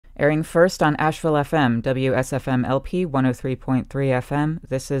Airing first on Asheville FM, WSFM LP 103.3 FM,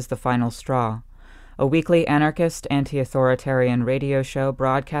 this is The Final Straw, a weekly anarchist, anti-authoritarian radio show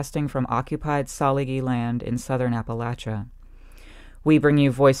broadcasting from occupied Saligi land in southern Appalachia. We bring you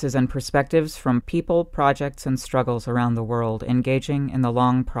voices and perspectives from people, projects, and struggles around the world engaging in the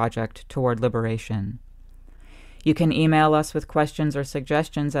long project toward liberation. You can email us with questions or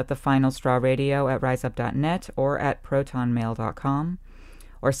suggestions at thefinalstrawradio@riseup.net or at protonmail.com,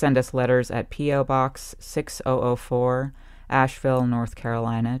 or send us letters at P.O. Box 6004, Asheville, North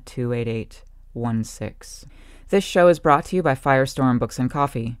Carolina 28816. This show is brought to you by Firestorm Books and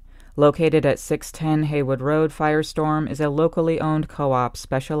Coffee. Located at 610 Haywood Road, Firestorm is a locally owned co-op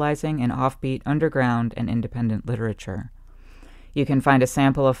specializing in offbeat, underground, and independent literature. You can find a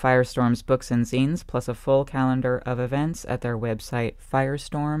sample of Firestorm's books and zines, plus a full calendar of events at their website,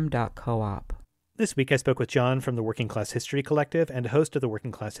 Firestorm.Coop. This week I spoke with John from the Working Class History Collective and host of the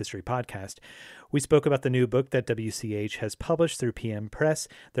Working Class History podcast. We spoke about the new book that WCH has published through PM Press,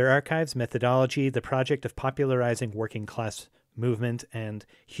 their archives, methodology, the project of popularizing working class movement and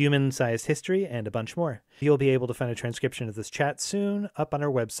human-sized history, and a bunch more. You'll be able to find a transcription of this chat soon up on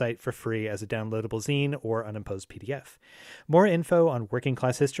our website for free as a downloadable zine or unimposed PDF. More info on working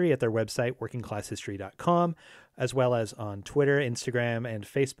class history at their website, workingclasshistory.com, as well as on Twitter, Instagram, and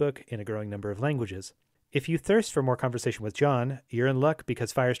Facebook in a growing number of languages. If you thirst for more conversation with John, you're in luck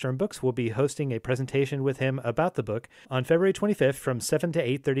because Firestorm Books will be hosting a presentation with him about the book on February 25th from 7 to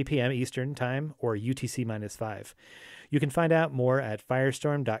 8:30 p.m. Eastern Time or UTC-5. You can find out more at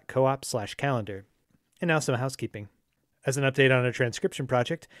Firestorm.Coop/calendar. And now some housekeeping. As an update on our transcription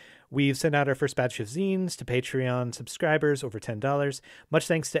project, we've sent out our first batch of zines to Patreon subscribers over $10. Much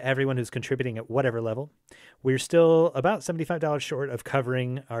thanks to everyone who's contributing at whatever level. We're still about $75 short of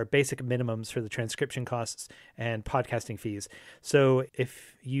covering our basic minimums for the transcription costs and podcasting fees. So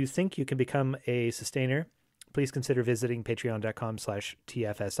if you think you can become a sustainer, please consider visiting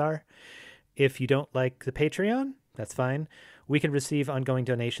patreon.com/TFSR. If you don't like the Patreon, that's fine. We can receive ongoing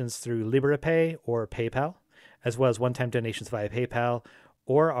donations through LiberaPay or PayPal, as well as one-time donations via PayPal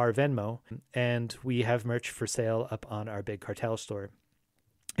or our Venmo, and we have merch for sale up on our Big Cartel store.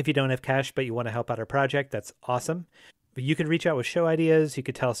 If you don't have cash but you want to help out our project, that's awesome. But you can reach out with show ideas. You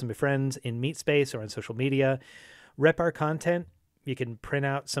could tell some of your friends in Meatspace or on social media. Rep our content. You can print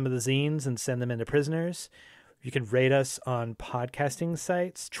out some of the zines and send them into prisoners. You can rate us on podcasting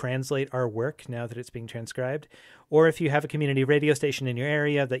sites, translate our work now that it's being transcribed. Or if you have a community radio station in your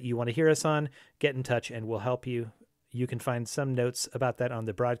area that you want to hear us on, get in touch and we'll help you. You can find some notes about that on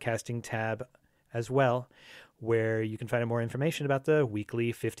the broadcasting tab as well, where you can find more information about the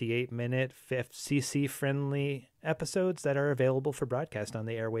weekly 58-minute FCC-friendly episodes that are available for broadcast on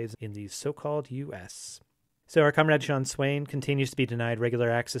the airwaves in the so-called U.S. So our comrade Sean Swain continues to be denied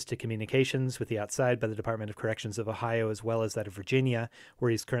regular access to communications with the outside by the Department of Corrections of Ohio, as well as that of Virginia, where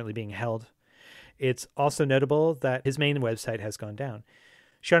he's currently being held. It's also notable that his main website has gone down.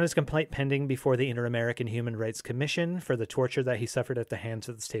 Sean has a complaint pending before the Inter-American Human Rights Commission for the torture that he suffered at the hands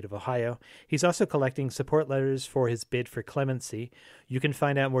of the state of Ohio. He's also collecting support letters for his bid for clemency. You can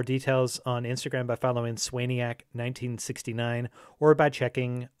find out more details on Instagram by following Swainiac1969 or by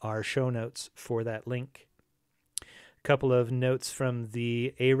checking our show notes for that link. Couple of notes from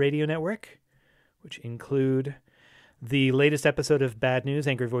the A Radio Network, which include the latest episode of Bad News,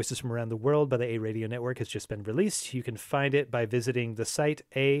 Angry Voices from Around the World by the A Radio Network has just been released. You can find it by visiting the site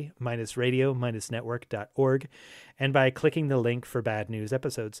a-radio-network.org and by clicking the link for Bad News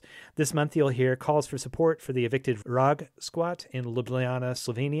episodes. This month you'll hear calls for support for the evicted Rog squat in Ljubljana,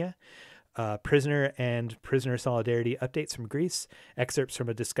 Slovenia, prisoner and prisoner solidarity updates from Greece, excerpts from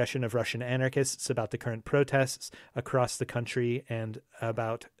a discussion of Russian anarchists about the current protests across the country and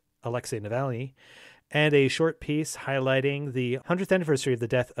about Alexei Nawalny, and a short piece highlighting the 100th anniversary of the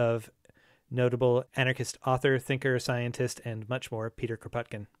death of notable anarchist author, thinker, scientist, and much more, Piotr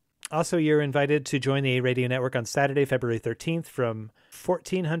Kropotkin. Also, you're invited to join the A Radio Network on Saturday, February 13th from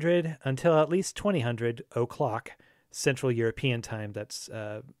 1400 until at least 2000 o'clock Central European Time. That's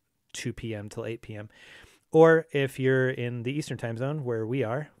 2 p.m. till 8 p.m. Or if you're in the Eastern Time Zone, where we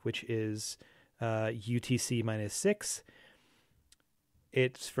are, which is UTC-6,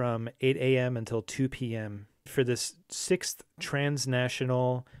 it's from 8 a.m. until 2 p.m. for this 6th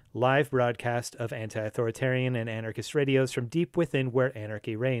transnational live broadcast of anti-authoritarian and anarchist radios from deep within where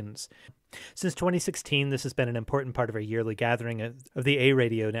anarchy reigns. Since 2016, this has been an important part of our yearly gathering of the A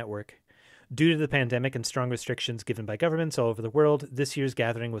Radio Network. Due to the pandemic and strong restrictions given by governments all over the world, this year's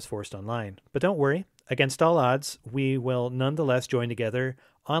gathering was forced online. But don't worry, Against all odds, we will nonetheless join together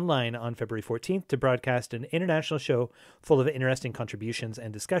online on February 14th to broadcast an international show full of interesting contributions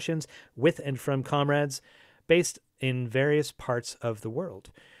and discussions with and from comrades based in various parts of the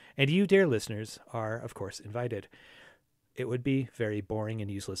world. And you, dear listeners, are, of course, invited. It would be very boring and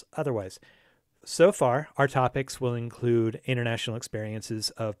useless otherwise. So far, our topics will include international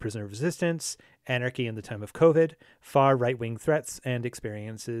experiences of prisoner resistance, anarchy in the time of COVID, far right-wing threats, and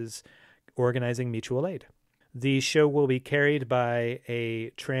experiences organizing mutual aid. The show will be carried by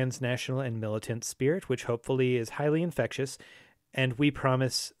a transnational and militant spirit, which hopefully is highly infectious, and we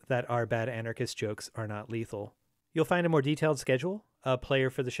promise that our bad anarchist jokes are not lethal. You'll find a more detailed schedule, a player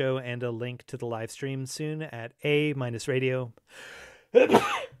for the show, and a link to the live stream soon at a-radio.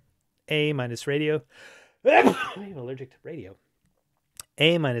 A-radio. I'm allergic to radio.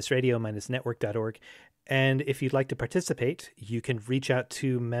 a-radio-network.org. And if you'd like to participate, you can reach out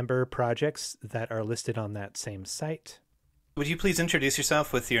to member projects that are listed on that same site. Would you please introduce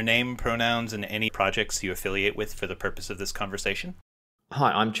yourself with your name, pronouns, and any projects you affiliate with for the purpose of this conversation?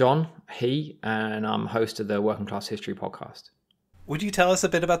 Hi, I'm John, and I'm host of the Working Class History podcast. Would you tell us a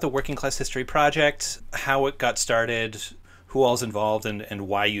bit about the Working Class History Project, how it got started, who all's involved, and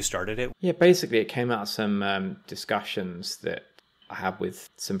why you started it? Yeah, basically it came out of some discussions that I had with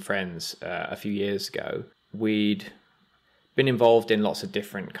some friends a few years ago. We'd been involved in lots of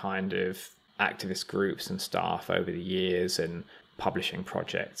different kind of activist groups and stuff over the years, and publishing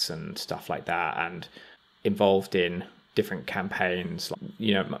projects and stuff like that, and involved in different campaigns.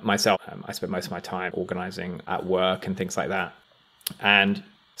 You know, myself, I spent most of my time organizing at work and things like that. And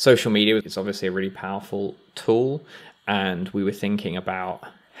social media is obviously a really powerful tool, and we were thinking about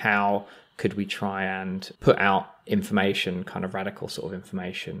how could we try and put out information, kind of radical sort of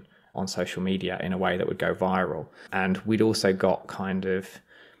information on social media in a way that would go viral. And we'd also got kind of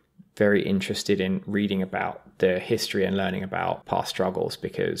very interested in reading about the history and learning about past struggles,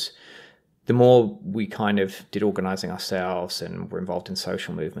 because the more we kind of did organizing ourselves and were involved in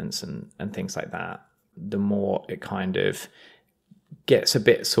social movements and things like that, the more it kind of gets a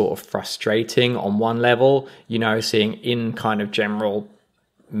bit sort of frustrating on one level, you know, seeing in kind of general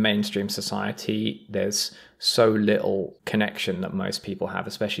mainstream society, there's so little connection that most people have,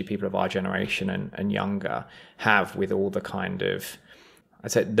 especially people of our generation and younger, have with all the kind of,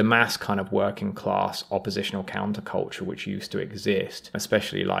 I'd say, the mass kind of working class oppositional counterculture which used to exist,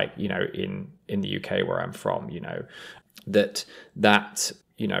 especially like, you know, in the UK where I'm from, you know, that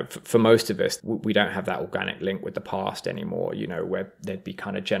you know, for most of us, we don't have that organic link with the past anymore, you know, where there'd be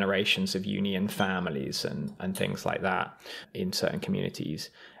kind of generations of union families and things like that in certain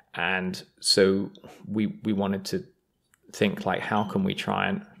communities. And so we wanted to think like, how can we try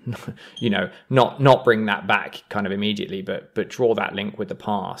and, you know, not bring that back kind of immediately, but draw that link with the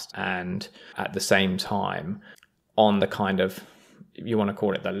past. And at the same time, on the kind of, if you want to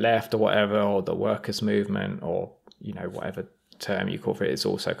call it the left or whatever, or the workers' movement, or, you know, whatever term you call for it, is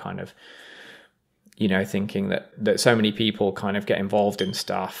also kind of, you know, thinking that so many people kind of get involved in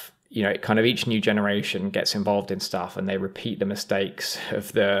stuff, you know, kind of each new generation gets involved in stuff and they repeat the mistakes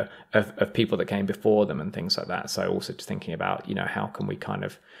of people that came before them and things like that. So also just thinking about, you know, how can we kind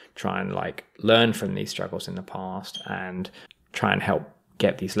of try and like learn from these struggles in the past and try and help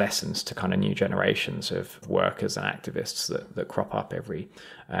get these lessons to kind of new generations of workers and activists that crop up every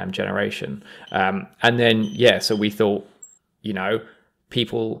generation. And then, yeah, so we thought, you know,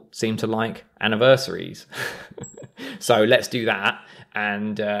 people seem to like anniversaries. So let's do that.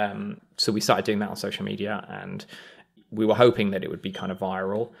 And so we started doing that on social media, and we were hoping that it would be kind of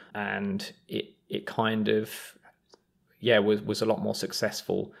viral, and it kind of, yeah, was a lot more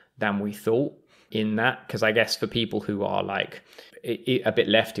successful than we thought in that. Because I guess for people who are like a bit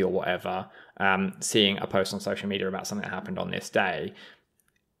lefty or whatever, seeing a post on social media about something that happened on this day,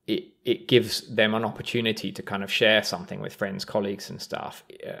 it gives them an opportunity to kind of share something with friends, colleagues and stuff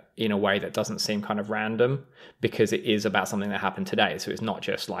in a way that doesn't seem kind of random, because it is about something that happened today. So it's not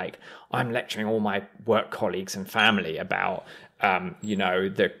just like, I'm lecturing all my work colleagues and family about, you know,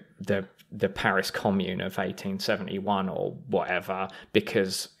 the Paris Commune of 1871 or whatever,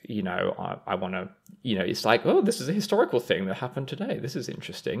 because, you know, I want to, you know, it's like, oh, this is a historical thing that happened today. This is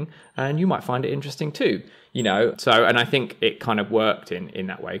interesting. And you might find it interesting too, you know? So, and I think it kind of worked in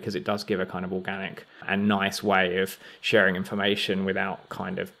that way, because it does give a kind of organic and nice way of sharing information without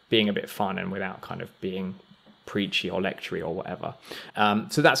kind of being a bit fun and without kind of being preachy or lectury or whatever.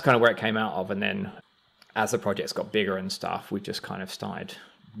 So that's kind of where it came out of. And then as the projects got bigger and stuff, we just kind of started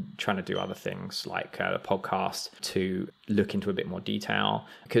trying to do other things like the podcast to look into a bit more detail,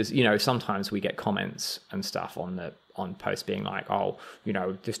 because sometimes we get comments and stuff on posts being like, oh,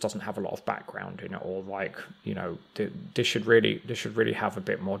 this doesn't have a lot of background in it, or like, this should really have a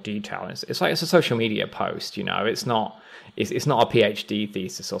bit more detail. And it's like, it's a social media post, it's not a PhD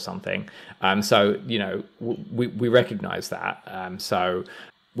thesis or something. So we recognize that. So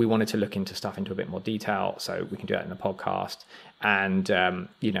we wanted to look into stuff into a bit more detail, so we can do that in the podcast. And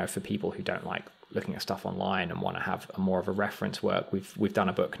for people who don't like looking at stuff online and want to have more of a reference work, we've done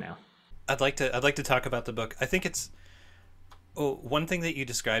a book now. I'd like to talk about the book. I think it's one thing that you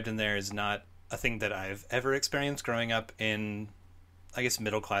described in there is not a thing that I've ever experienced growing up in, I guess,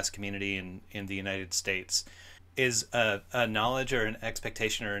 middle class community in the United States, is a knowledge or an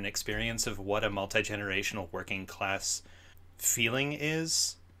expectation or an experience of what a multi-generational working class feeling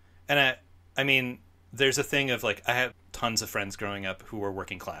is. And I mean, there's a thing of like, I had tons of friends growing up who were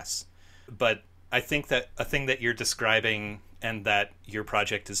working class, but I think that a thing that you're describing and that your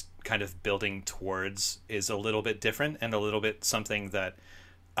project is kind of building towards is a little bit different, and a little bit something that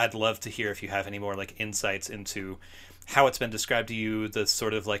I'd love to hear if you have any more like insights into how it's been described to you, the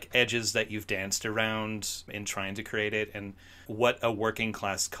sort of like edges that you've danced around in trying to create it, and what a working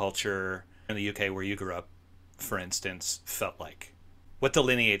class culture in the UK where you grew up, for instance, felt like. What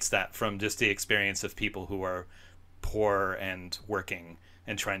delineates that from just the experience of people who are poor and working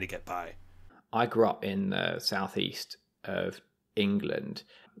and trying to get by? I grew up in the southeast of England,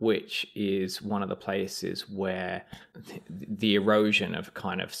 which is one of the places where the erosion of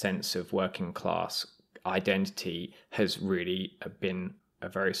kind of sense of working class identity has really been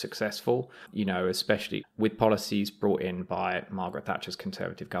very successful, especially with policies brought in by Margaret Thatcher's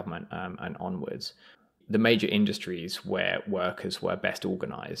Conservative government and onwards. The major industries where workers were best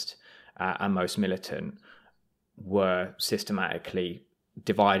organised and most militant were systematically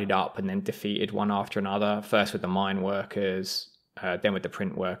divided up and then defeated one after another, first with the mine workers, then with the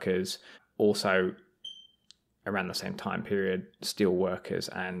print workers, also around the same time period, steel workers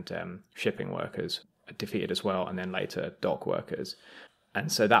and shipping workers defeated as well, and then later dock workers.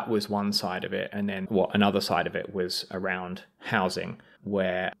 And so that was one side of it. And then another side of it was around housing,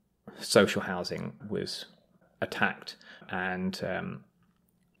 where social housing was attacked, and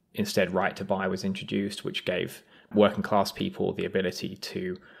instead right to buy was introduced, which gave working class people the ability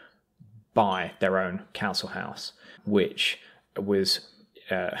to buy their own council house, which was,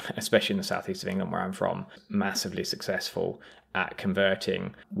 especially in the southeast of England where I'm from, massively successful at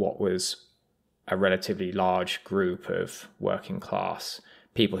converting what was a relatively large group of working class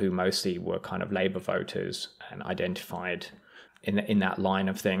people who mostly were kind of Labour voters and identified in that line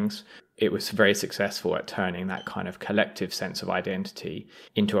of things. It was very successful at turning that kind of collective sense of identity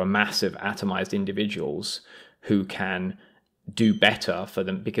into a massive atomized individuals who can do better for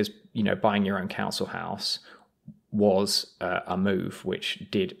them, because buying your own council house was a move which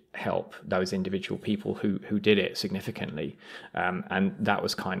did help those individual people who did it significantly, and that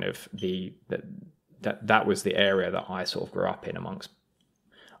was kind of that was the area that I sort of grew up in amongst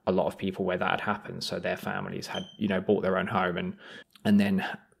a lot of people where that had happened. So their families had bought their own home and then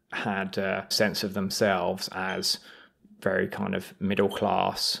had a sense of themselves as very kind of middle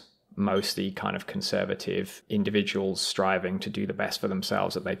class, mostly kind of conservative individuals striving to do the best for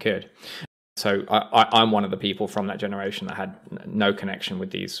themselves that they could. So I'm one of the people from that generation that had no connection with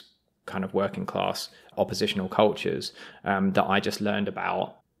these kind of working class oppositional cultures that I just learned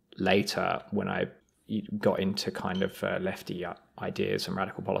about later when I got into kind of lefty ideas and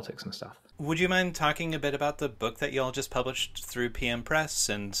radical politics and stuff. Would you mind talking a bit about the book that you all just published through PM Press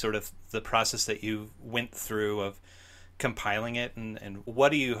and sort of the process that you went through of compiling it, and what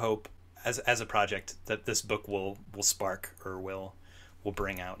do you hope as a project that this book will spark or will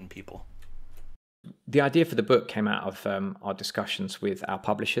bring out in people? The idea for the book came out of our discussions with our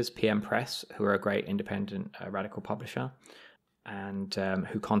publishers, PM Press, who are a great independent radical publisher, and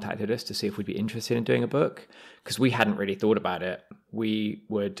who contacted us to see if we'd be interested in doing a book, because we hadn't really thought about it. We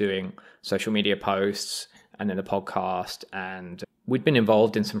were doing social media posts and then the podcast, and we'd been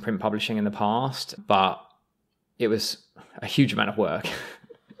involved in some print publishing in the past, but it was a huge amount of work,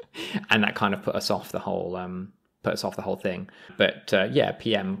 and that kind of put us off the whole thing. But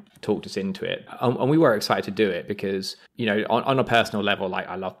PM talked us into it, and we were excited to do it because on a personal level, like,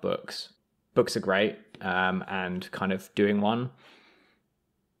 I love books. Books are great, and kind of doing one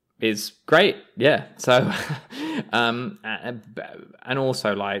is great. Yeah. So, and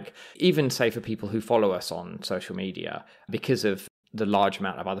also, like, even say for people who follow us on social media, because of the large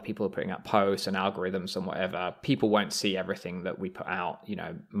amount of other people putting up posts and algorithms and whatever, people won't see everything that we put out.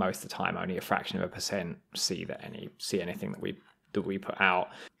 Most of the time, only a fraction of a percent see anything that we that we put out.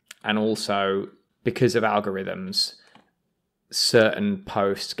 And also, because of algorithms, certain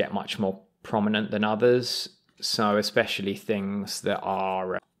posts get much more prominent than others. So especially things that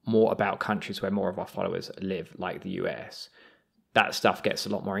are more about countries where more of our followers live, like the US. That stuff gets a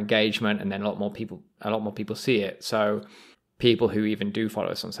lot more engagement, and then a lot more people see it. So people who even do follow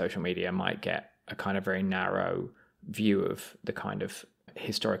us on social media might get a kind of very narrow view of the kind of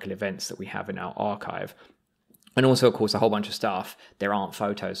historical events that we have in our archive. And also, of course, a whole bunch of stuff there aren't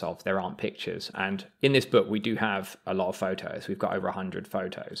photos of, there aren't pictures. And in this book, we do have a lot of photos. We've got over 100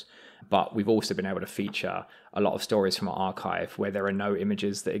 photos. But we've also been able to feature a lot of stories from our archive where there are no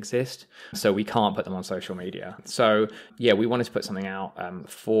images that exist. So we can't put them on social media. So, yeah, we wanted to put something out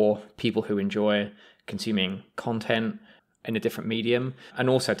for people who enjoy consuming content in a different medium, and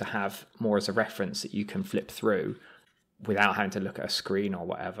also to have more as a reference that you can flip through without having to look at a screen or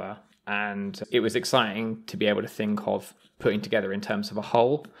whatever. And it was exciting to be able to think of putting together in terms of a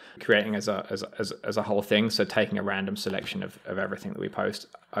whole, creating as a whole thing. So taking a random selection of everything that we post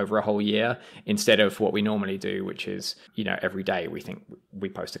over a whole year, instead of what we normally do, which is, every day we think we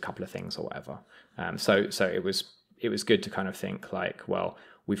post a couple of things or whatever. So it was good to kind of think like, well,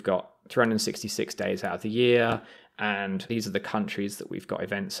 we've got 366 days out of the year, and these are the countries that we've got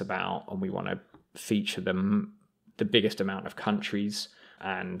events about, and we want to feature them, the biggest amount of countries,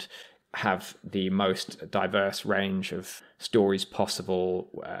 and have the most diverse range of stories possible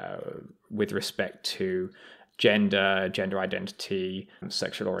with respect to gender identity,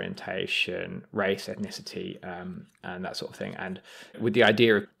 sexual orientation, race, ethnicity, and that sort of thing. And with the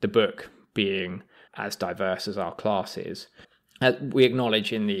idea of the book being as diverse as our class is, we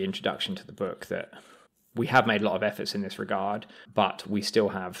acknowledge in the introduction to the book that we have made a lot of efforts in this regard, but we still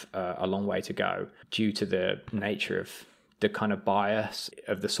have a long way to go due to the nature of the kind of bias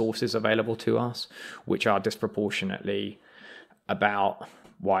of the sources available to us, which are disproportionately about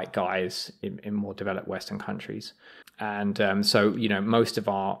white guys in more developed Western countries. And so, most of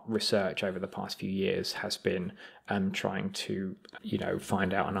our research over the past few years has been trying to,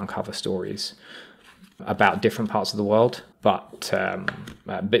 find out and uncover stories about different parts of the world. But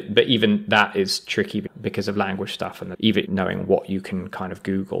even that is tricky because of language stuff, and even knowing what you can kind of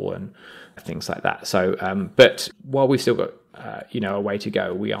Google and things like that. So, but while we've still got, a way to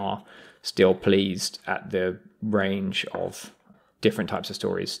go, we are still pleased at the range of different types of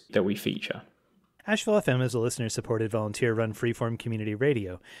stories that we feature. Asheville FM is a listener-supported, volunteer-run freeform community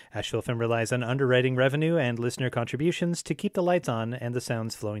radio. Asheville FM relies on underwriting revenue and listener contributions to keep the lights on and the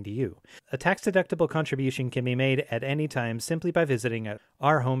sounds flowing to you. A tax-deductible contribution can be made at any time simply by visiting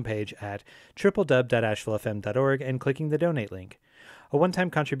our homepage at www.ashevillefm.org and clicking the donate link. A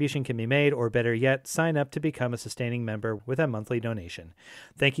one-time contribution can be made, or better yet, sign up to become a sustaining member with a monthly donation.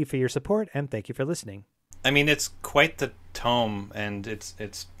 Thank you for your support, and thank you for listening. I mean, it's quite the tome, and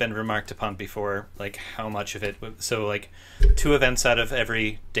it's been remarked upon before, like how much of it. So, like 2 events out of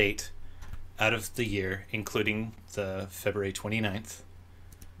every date out of the year, including the February 29th,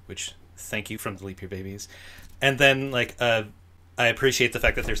 which thank you from the Leap Year Babies. And then, I appreciate the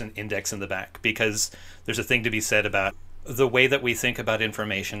fact that there's an index in the back, because there's a thing to be said about the way that we think about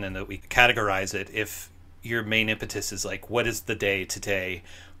information and that we categorize it. If your main impetus is like, what is the day today?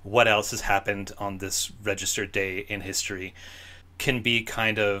 What else has happened on this registered day in history, can be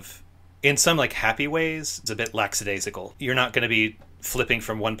kind of, in some happy ways, it's a bit lackadaisical. You're not going to be flipping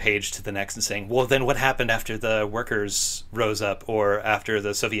from one page to the next and saying, well, then what happened after the workers rose up, or after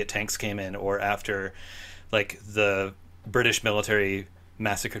the Soviet tanks came in, or after the British military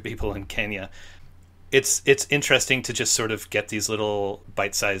massacred people in Kenya. It's interesting to just sort of get these little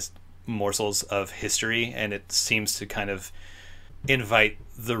bite-sized morsels of history, and it seems to kind of invite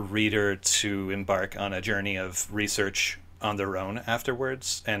the reader to embark on a journey of research on their own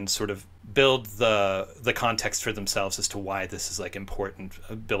afterwards, and sort of build the context for themselves as to why this is important,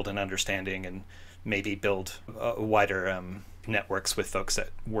 build an understanding, and maybe build wider networks with folks that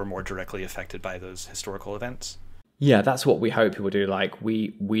were more directly affected by those historical events. Yeah, that's what we hope people do.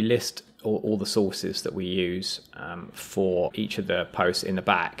 We list all the sources that we use for each of the posts in the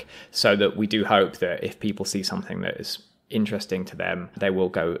back, so that we do hope that if people see something that is interesting to them, they will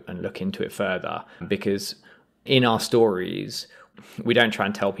go and look into it further. Because in our stories, we don't try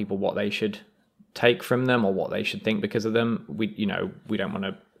and tell people what they should take from them or what they should think because of them. We don't want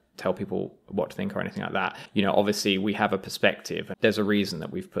to tell people what to think or anything like that. Obviously we have a perspective. There's a reason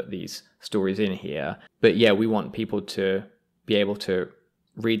that we've put these stories in here. But yeah, we want people to be able to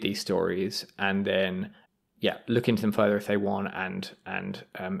read these stories and then look into them further if they want, and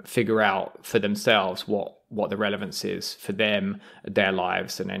figure out for themselves what the relevance is for them, their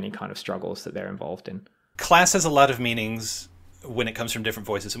lives, and any kind of struggles that they're involved in. Class has a lot of meanings when it comes from different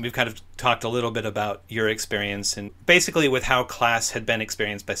voices. And we've kind of talked a little bit about your experience and basically with how class had been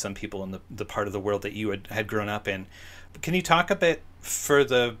experienced by some people in the part of the world that you had grown up in. Can you talk a bit for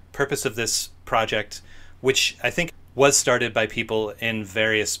the purpose of this project, which I think was started by people in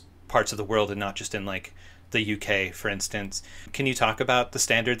various parts of the world and not just in like the UK, for instance. Can you talk about the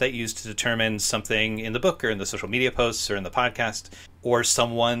standard that you used to determine something in the book or in the social media posts or in the podcast, or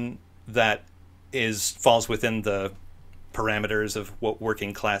someone that falls within the parameters of what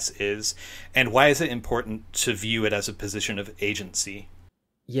working class is, and why is it important to view it as a position of agency?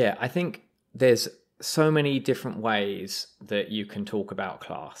 Yeah, I think there's so many different ways that you can talk about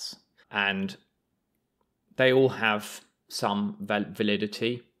class, and they all have some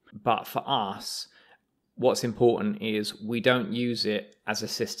validity. But for us, what's important is we don't use it as a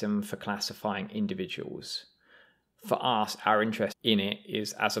system for classifying individuals. For us, our interest in it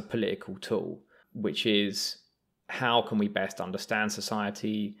is as a political tool, which is how can we best understand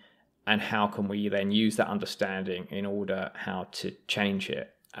society, and how can we then use that understanding in order how to change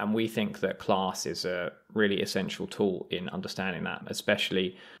it. And we think that class is a really essential tool in understanding that,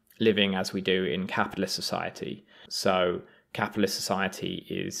 especially living as we do in capitalist society. So capitalist society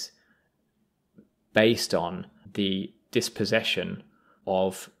is based on the dispossession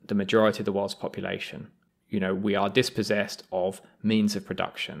of the majority of the world's population. You know, we are dispossessed of means of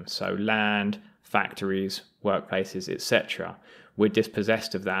production. So land, factories, workplaces, etc. We're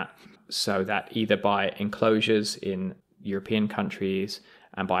dispossessed of that, so that either by enclosures in European countries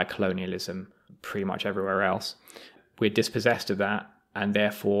and by colonialism pretty much everywhere else, we're dispossessed of that, and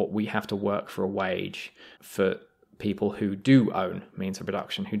therefore we have to work for a wage for people who do own means of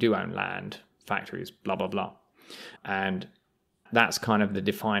production, who do own land, factories, blah, blah, blah. And that's kind of the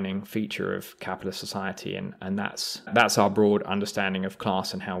defining feature of capitalist society, and that's our broad understanding of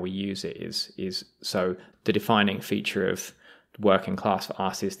class and how we use it is so the defining feature of working class for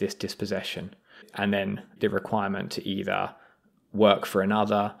us is this dispossession, and then the requirement to either work for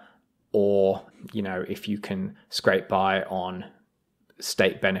another, or, you know, if you can scrape by on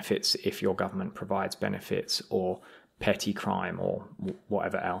state benefits, if your government provides benefits, or petty crime or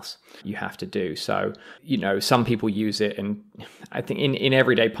whatever else you have to do. So, you know, some people use it, and I think in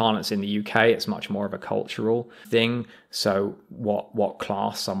everyday parlance in the UK, it's much more of a cultural thing. So what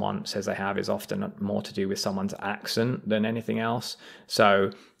class someone says they have is often more to do with someone's accent than anything else.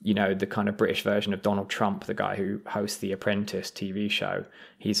 So, you know, the kind of British version of Donald Trump, the guy who hosts the Apprentice TV show,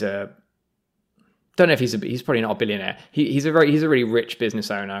 don't know if he's probably not a billionaire. He's a really rich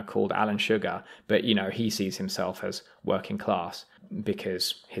business owner called Alan Sugar, but, you know, he sees himself as working class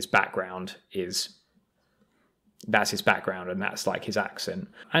because his background that's his background, and that's like his accent.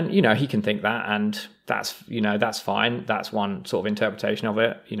 And, you know, he can think that, and that's fine. That's one sort of interpretation of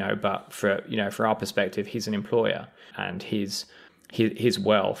it, you know, but for our perspective, he's an employer, and his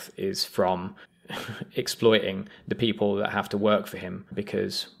wealth is from exploiting the people that have to work for him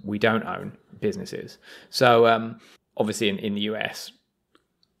because we don't own businesses. So obviously in the US,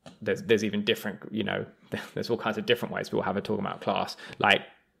 there's even different, you know, there's all kinds of different ways people have a talk about class. Like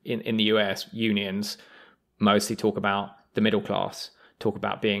in the US, unions mostly talk about the middle class, talk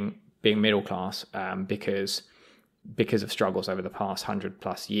about being middle class, because of struggles over the past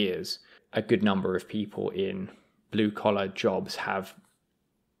 100+ years. A good number of people in blue collar jobs have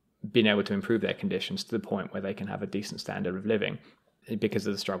been able to improve their conditions to the point where they can have a decent standard of living because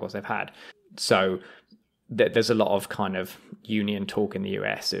of the struggles they've had. So there's a lot of kind of union talk in the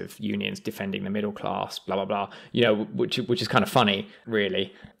US of unions defending the middle class, blah, blah, blah, you know, which is kind of funny,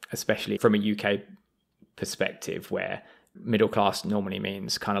 really, especially from a UK perspective, where middle class normally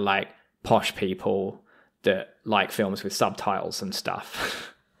means kind of like posh people that like films with subtitles and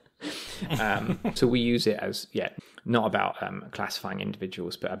stuff. So we use it as, not about classifying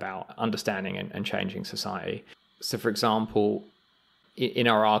individuals, but about understanding and changing society. So, for example, in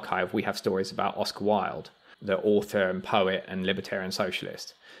our archive, we have stories about Oscar Wilde, the author and poet and libertarian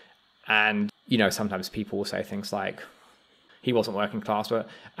socialist. And, you know, sometimes people will say things like, he wasn't working class,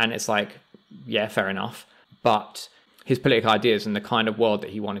 and it's like, yeah, fair enough. But his political ideas and the kind of world that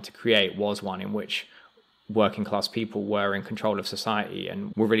he wanted to create was one in which working class people were in control of society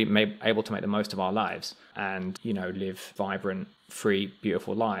and were really able to make the most of our lives and, you know, live vibrant, free,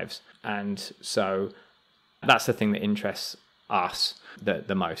 beautiful lives. And so that's the thing that interests us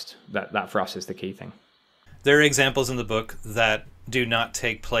the most. That for us is the key thing. There are examples in the book that do not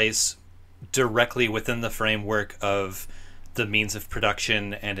take place directly within the framework of the means of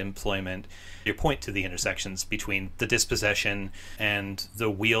production and employment. You point to the intersections between the dispossession and the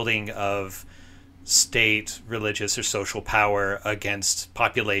wielding of state, religious, or social power against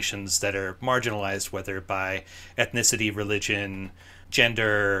populations that are marginalized, whether by ethnicity, religion,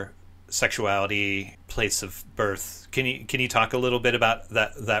 gender, sexuality, place of birth. Can you talk a little bit about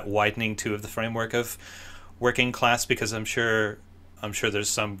that widening too of the framework of working class? Because I'm sure there's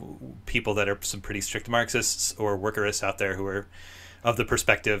some people that are some pretty strict Marxists or workerists out there who are of the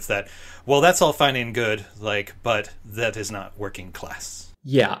perspective that, well, that's all fine and good, but that is not working class.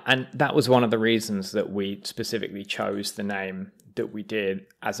 Yeah, and that was one of the reasons that we specifically chose the name that we did,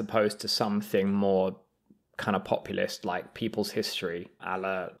 as opposed to something more kind of populist like People's History, a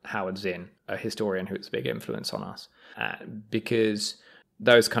la Howard Zinn, a historian who's a big influence on us. Because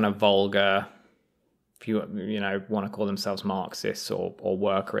those kind of vulgar, if you want to call themselves Marxists or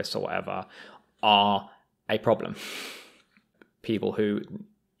workerists or whatever, are a problem. People who,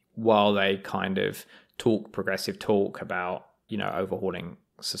 while they kind of talk progressive talk about overhauling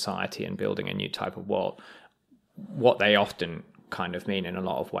society and building a new type of world, what they often kind of mean in a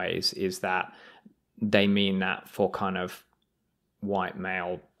lot of ways is that they mean that for kind of white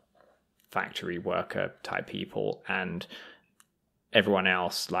male factory worker type people, and everyone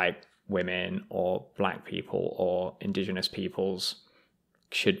else, like women or black people or indigenous peoples,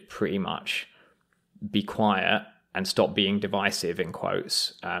 should pretty much be quiet and stop being divisive, in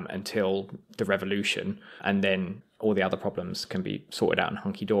quotes, until the revolution, and then all the other problems can be sorted out in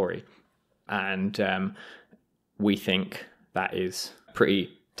hunky-dory. And we think that is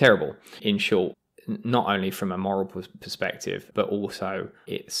pretty terrible, in short, not only from a moral perspective, but also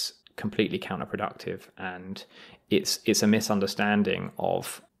it's completely counterproductive, and it's a misunderstanding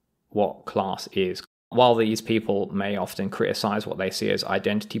of what class is. While these people may often criticize what they see as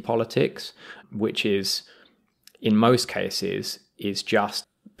identity politics, which is, in most cases, is just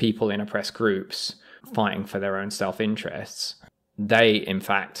people in oppressed groups fighting for their own self-interests, they, in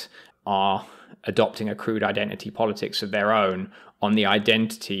fact, are adopting a crude identity politics of their own on the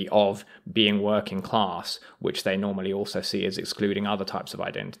identity of being working class, which they normally also see as excluding other types of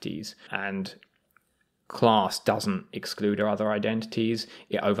identities. And class doesn't exclude other identities.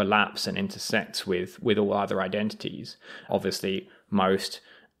 It overlaps and intersects with all other identities. Obviously, most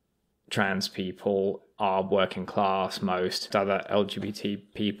trans people are working class, most other LGBT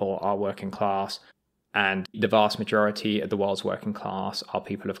people are working class, and the vast majority of the world's working class are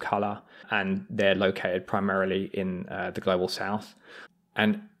people of color, and they're located primarily in the global south.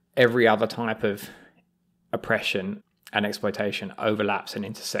 And every other type of oppression and exploitation overlaps and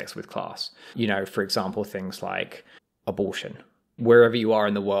intersects with class. For example, things like abortion. Wherever you are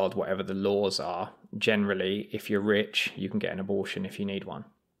in the world, whatever the laws are, generally, if you're rich, you can get an abortion if you need one.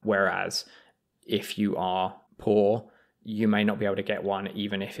 Whereas if you are poor, you may not be able to get one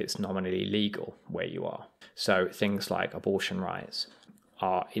even if it's nominally legal where you are. So things like abortion rights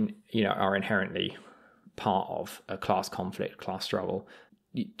are inherently part of a class conflict, class struggle.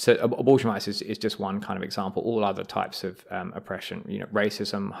 So abortion rights is just one kind of example. All other types of oppression,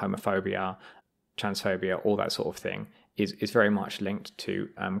 racism, homophobia, transphobia, all that sort of thing is very much linked to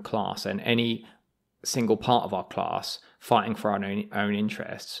class. And any single part of our class fighting for our own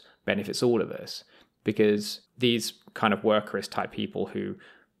interests benefits all of us, because these kind of workerist type people who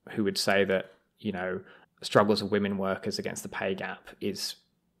would say that struggles of women workers against the pay gap is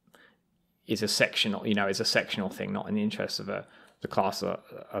a sectional thing, not in the interests of the class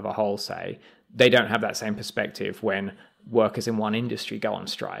of a whole, say, they don't have that same perspective when workers in one industry go on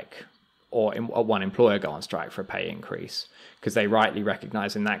strike or one employer go on strike for a pay increase, because they rightly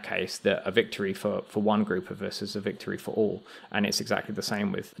recognize in that case that a victory for one group of us is a victory for all. And it's exactly the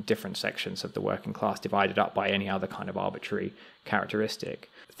same with different sections of the working class divided up by any other kind of arbitrary characteristic.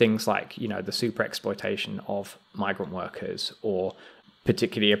 Things like, the super exploitation of migrant workers, or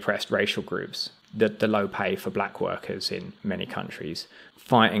particularly oppressed racial groups, the low pay for black workers in many countries,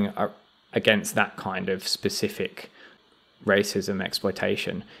 fighting against that kind of specific racism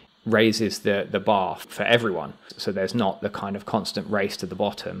exploitation raises the bar for everyone. So there's not the kind of constant race to the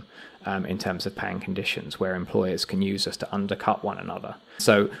bottom in terms of paying conditions where employers can use us to undercut one another.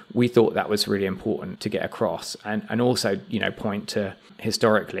 So we thought that was really important to get across, and also, point to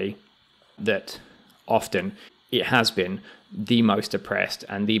historically that often it has been the most oppressed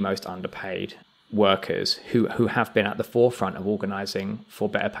and the most underpaid workers who have been at the forefront of organizing for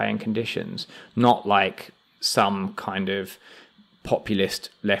better paying conditions, not like some kind of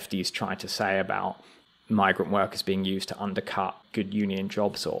populist lefties try to say about migrant workers being used to undercut good union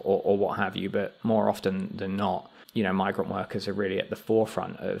jobs or what have you, but more often than not, migrant workers are really at the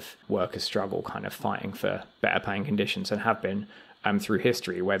forefront of workers' struggle, kind of fighting for better paying conditions, and have been through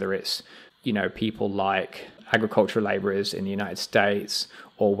history, whether it's, people like agricultural labourers in the United States,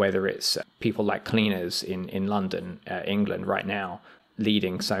 or whether it's people like cleaners in London, England right now,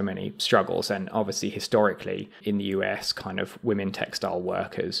 leading so many struggles. And obviously historically in the US, kind of women textile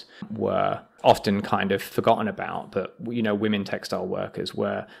workers were often kind of forgotten about, but women textile workers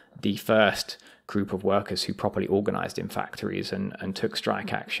were the first group of workers who properly organized in factories and took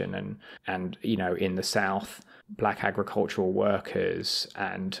strike action. And in the South, black agricultural workers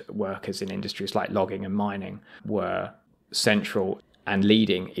and workers in industries like logging and mining were central and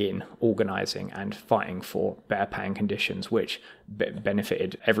leading in organizing and fighting for better paying conditions, which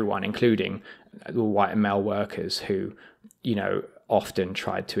benefited everyone, including the white and male workers who, often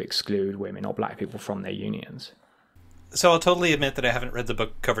tried to exclude women or black people from their unions. So I'll totally admit that I haven't read the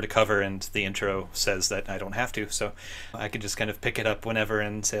book cover to cover, and the intro says that I don't have to. So I could just kind of pick it up whenever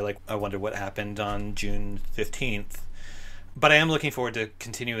and say, like, I wonder what happened on June 15th. But I am looking forward to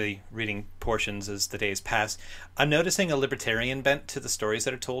continually reading portions as the days pass. I'm noticing a libertarian bent to the stories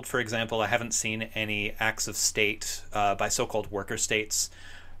that are told. For example, I haven't seen any acts of state by so-called worker states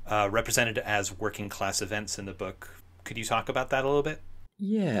represented as working class events in the book. Could you talk about that a little bit?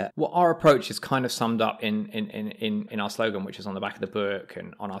 Yeah, well, our approach is kind of summed up in our slogan, which is on the back of the book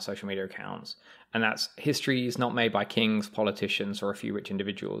and on our social media accounts. And that's: history is not made by kings, politicians, or a few rich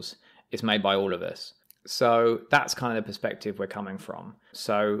individuals. It's made by all of us. So that's kind of the perspective we're coming from.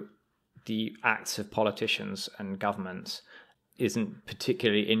 So the acts of politicians and governments isn't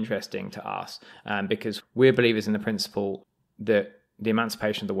particularly interesting to us because we're believers in the principle that the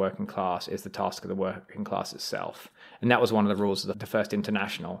emancipation of the working class is the task of the working class itself. And that was one of the rules of the first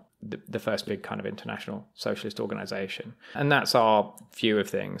international, the first big kind of international socialist organization. And that's our view of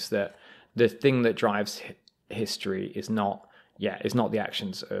things, that the thing that drives history is not the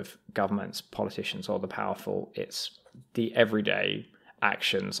actions of governments, politicians, or the powerful. It's the everyday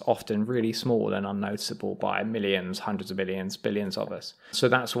actions, often really small and unnoticeable by millions, hundreds of millions, billions of us. So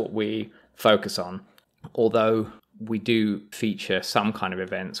that's what we focus on. Although we do feature some kind of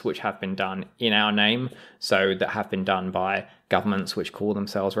events which have been done in our name, so that have been done by governments which call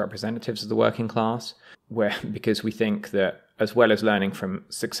themselves representatives of the working class, because we think that as well as learning from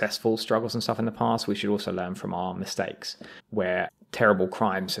successful struggles and stuff in the past, we should also learn from our mistakes, where terrible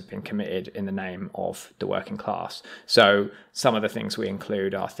crimes have been committed in the name of the working class. So some of the things we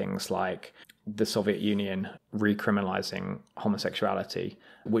include are things like the Soviet Union recriminalizing homosexuality,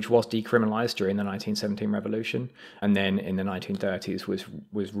 which was decriminalized during the 1917 revolution, and then in the 1930s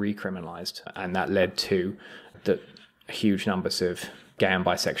was recriminalized, and that led to the huge numbers of gay and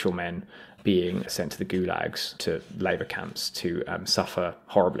bisexual men being sent to the gulags, to labor camps, to suffer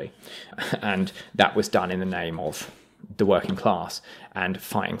horribly. And that was done in the name of the working class and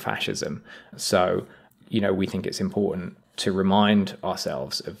fighting fascism. So, we think it's important to remind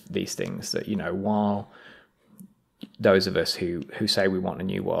ourselves of these things, that, while those of us who say we want a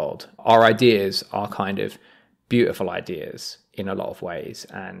new world, our ideas are kind of beautiful ideas in a lot of ways.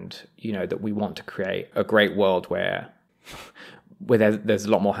 And, that we want to create a great world where there's a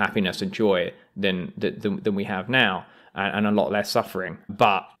lot more happiness and joy than we have now, and a lot less suffering.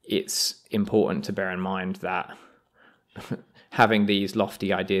 But it's important to bear in mind that having these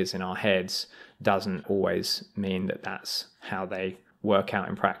lofty ideas in our heads doesn't always mean that that's how they work out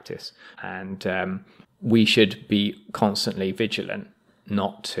in practice. And we should be constantly vigilant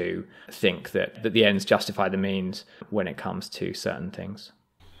not to think that the ends justify the means when it comes to certain things.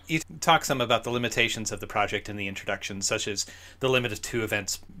 You talk some about the limitations of the project in the introduction, such as the limit of 2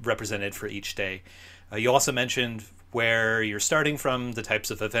 events represented for each day. You also mentioned where you're starting from, the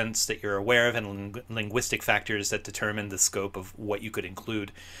types of events that you're aware of, and linguistic factors that determine the scope of what you could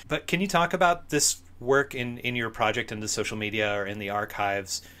include. But can you talk about this work in your project, in the social media or in the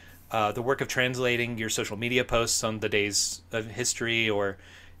archives, the work of translating your social media posts on the days of history, or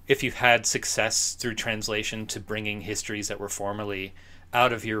if you've had success through translation to bringing histories that were formerly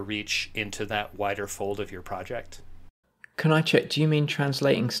out of your reach into that wider fold of your project? Can I check, do you mean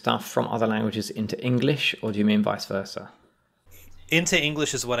translating stuff from other languages into English, or do you mean vice versa? Into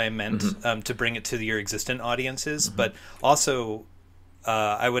English is what I meant, to bring it to your existent audiences. But also,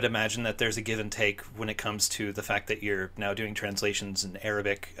 I would imagine that there's a give and take when it comes to the fact that you're now doing translations in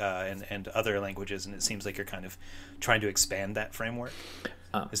Arabic and other languages, and it seems like you're kind of trying to expand that framework.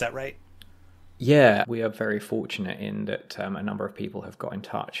 Is that right? Yeah, we are very fortunate in that a number of people have got in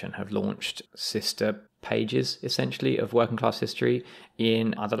touch and have launched sister pages, essentially, of working class history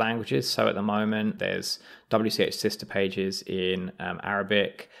in other languages. So at the moment, there's WCH sister pages in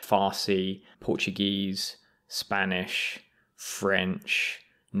Arabic, Farsi, Portuguese, Spanish, French,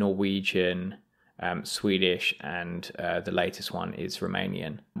 Norwegian, Swedish, and the latest one is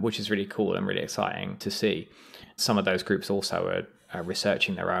Romanian, which is really cool and really exciting to see. Some of those groups also are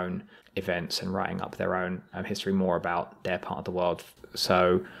researching their own events and writing up their own history more about their part of the world.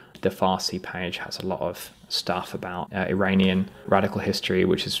 So the Farsi page has a lot of stuff about Iranian radical history,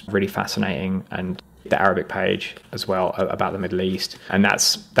 which is really fascinating, and the Arabic page as well about the Middle East. And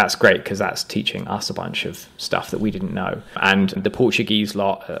that's great because that's teaching us a bunch of stuff that we didn't know. And the Portuguese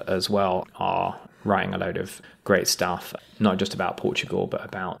lot as well are writing a load of great stuff, not just about Portugal, but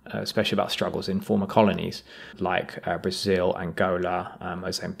about especially about struggles in former colonies like Brazil, Angola,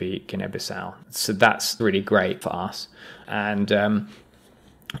 Mozambique, Guinea-Bissau. So that's really great for us. And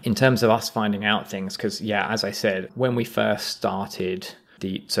in terms of us finding out things, because, as I said, when we first started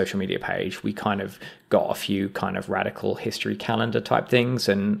the social media page, we kind of got a few kind of radical history calendar type things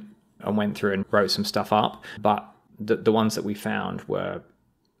and went through and wrote some stuff up. But the ones that we found were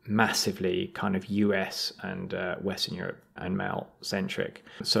massively kind of US and Western Europe and male centric.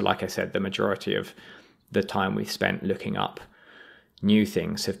 So like I said, the majority of the time we've spent looking up new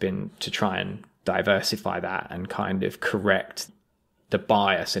things have been to try and diversify that and kind of correct the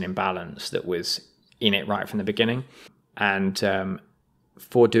bias and imbalance that was in it right from the beginning. And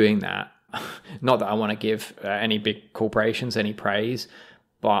for doing that, not that I want to give any big corporations any praise,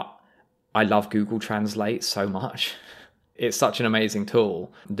 but I love Google Translate so much. It's such an amazing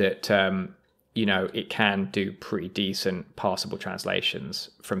tool that, it can do pretty decent passable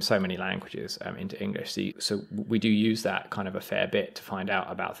translations from so many languages into English. So we do use that kind of a fair bit to find out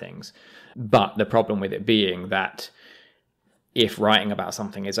about things. But the problem with it being that if writing about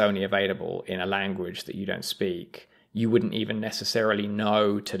something is only available in a language that you don't speak, you wouldn't even necessarily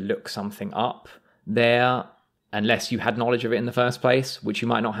know to look something up there unless you had knowledge of it in the first place, which you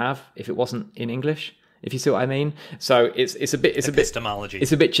might not have if it wasn't in English, if you see what I mean. So it's a bit epistemology.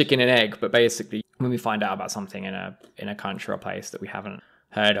 It's a bit chicken and egg, but basically when we find out about something in a country or place that we haven't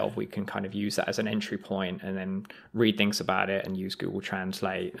heard of, we can kind of use that as an entry point and then read things about it and use Google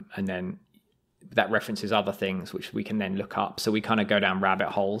Translate, and then that references other things which we can then look up. So we kind of go down rabbit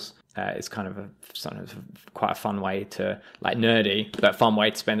holes. It's kind of quite a fun way to, like, nerdy, but fun way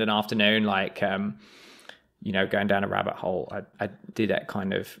to spend an afternoon, like, going down a rabbit hole. I did that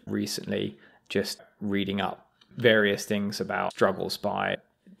kind of recently, just reading up various things about struggles by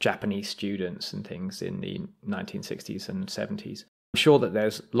Japanese students and things in the 1960s and 70s. I'm sure that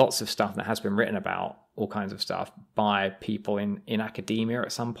there's lots of stuff that has been written about all kinds of stuff by people in academia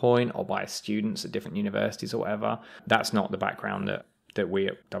at some point, or by students at different universities or whatever. That's not the background that we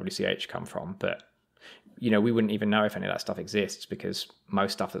at WCH come from. But, we wouldn't even know if any of that stuff exists, because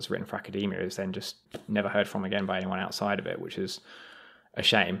most stuff that's written for academia is then just never heard from again by anyone outside of it, which is a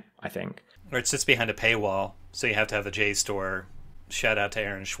shame, I think. Or it sits behind a paywall, so you have to have a JSTOR. Shout out to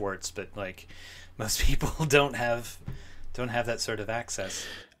Aaron Schwartz, but most people don't have that sort of access.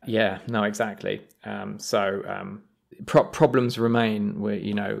 Yeah, no, exactly. Problems remain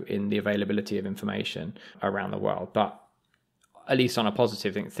in the availability of information around the world, but at least on a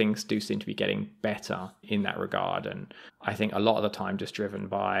positive thing, things do seem to be getting better in that regard. And I think a lot of the time just driven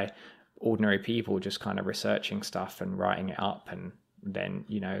by ordinary people just kind of researching stuff and writing it up, and then,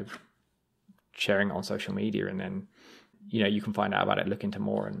 sharing it on social media, and then you can find out about it, look into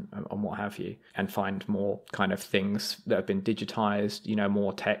more and what have you, and find more kind of things that have been digitized,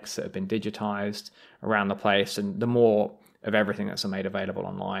 more texts that have been digitized around the place. And the more of everything that's made available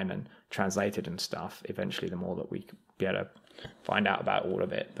online and translated and stuff, eventually the more that we could be able to find out about all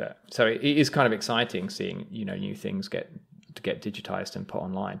of it. But so it is kind of exciting seeing, new things get digitized and put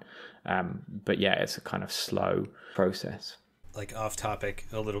online. But yeah, it's a kind of slow process. Like off topic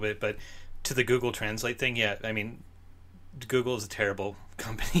a little bit, but to the Google Translate thing, Google is a terrible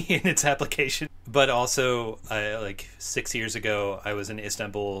company in its application. But also, 6 years ago, I was in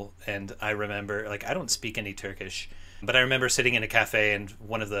Istanbul, and I remember, I don't speak any Turkish, but I remember sitting in a cafe, and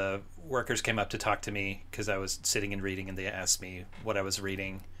one of the workers came up to talk to me because I was sitting and reading, and they asked me what I was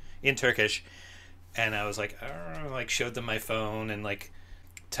reading in Turkish, and I was showed them my phone and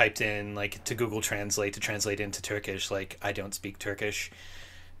typed in to Google Translate to translate into Turkish, I don't speak Turkish.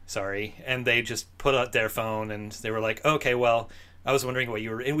 Sorry. And they just put out their phone and they were like, okay, well, I was wondering what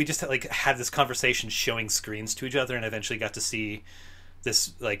you were, and we just had this conversation showing screens to each other, and eventually got to see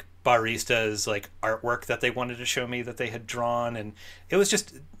this barista's artwork that they wanted to show me that they had drawn. And it was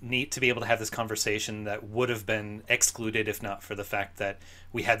just neat to be able to have this conversation that would have been excluded if not for the fact that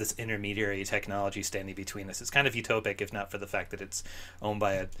we had this intermediary technology standing between us. It's kind of utopic if not for the fact that it's owned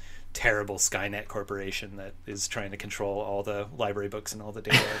by a terrible Skynet corporation that is trying to control all the library books and all the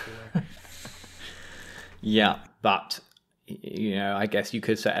data everywhere. Yeah, but I guess you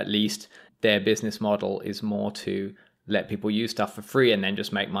could say at least their business model is more to let people use stuff for free and then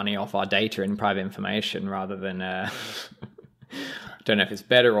just make money off our data and private information rather than don't know if it's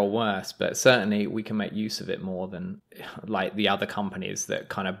better or worse, but certainly we can make use of it more than like the other companies that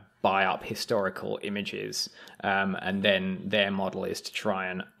kind of buy up historical images, and then their model is to try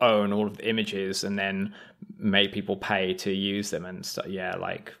and own all of the images and then make people pay to use them and stuff. Yeah,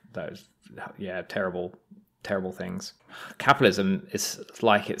 like those, yeah, terrible things. Capitalism is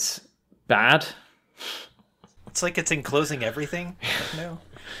like it's bad. It's like it's enclosing everything. No.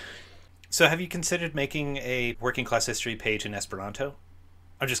 So have you considered making a working class history page in Esperanto?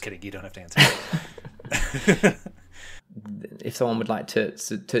 I'm just kidding. You don't have to answer. If someone would like to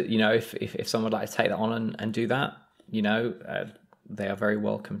you know, if someone would like to take that on and do that, you know, they are very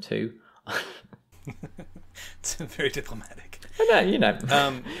welcome to. It's very diplomatic. No, you know,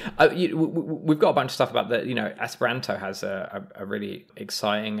 we've got a bunch of stuff about that. You know, Esperanto has a really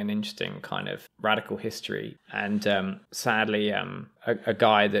exciting and interesting kind of radical history, and sadly, a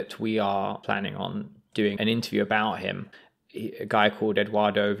guy that we are planning on doing an interview about him, a guy called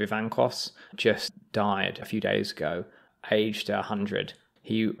Eduardo Vivancos, just died a few days ago, aged 100.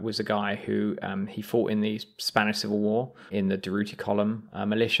 He was a guy who he fought in the Spanish Civil War in the Durruti column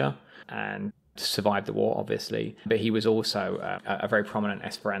militia and survived the war, obviously. But he was also a very prominent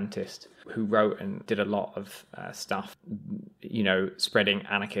Esperantist who wrote and did a lot of stuff, you know, spreading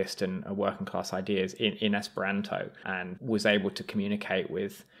anarchist and working class ideas in Esperanto, and was able to communicate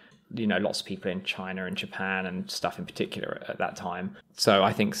with, you know, lots of people in China and Japan and stuff in particular at that time. So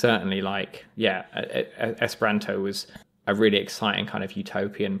I think certainly, like, yeah, Esperanto was a really exciting kind of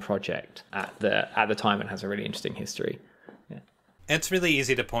utopian project at the time and has a really interesting history. Yeah. It's really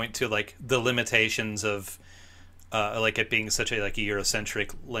easy to point to like the limitations of like it being such a like a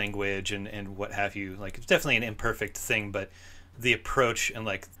Eurocentric language and what have you. Like it's definitely an imperfect thing, but the approach and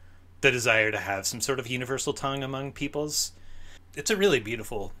like the desire to have some sort of universal tongue among peoples, it's a really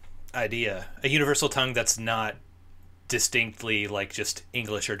beautiful idea. A universal tongue that's not distinctly like just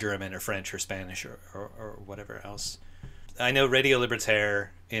English or German or French or Spanish or whatever else. I know Radio Libertaire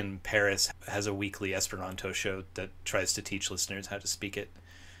in Paris has a weekly Esperanto show that tries to teach listeners how to speak it,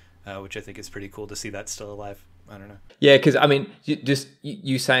 which I think is pretty cool to see that still alive. I don't know. Yeah, because I mean, just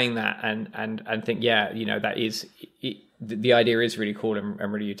you saying that and think, yeah, you know, that is the idea is really cool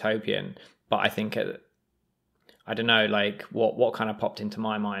and really utopian. But I think I don't know, like what kind of popped into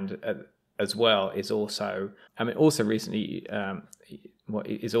my mind as well is also, I mean, also recently. What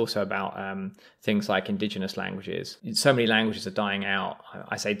is also about things like indigenous languages. So many languages are dying out.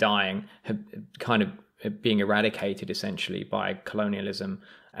 I say dying, have kind of being eradicated essentially by colonialism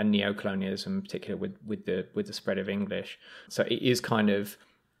and neo-colonialism, in particular with the spread of English. So it is kind of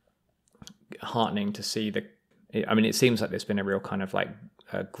heartening to see I mean, it seems like there's been a real kind of like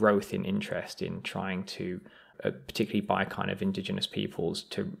growth in interest in trying to, particularly by kind of indigenous peoples,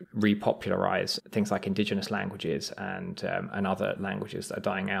 to repopularize things like indigenous languages and other languages that are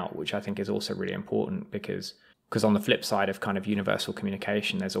dying out, which I think is also really important because on the flip side of kind of universal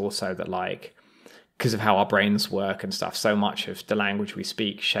communication, there's also that, like, because of how our brains work and stuff, so much of the language we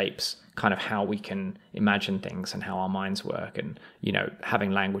speak shapes kind of how we can imagine things and how our minds work. And, you know,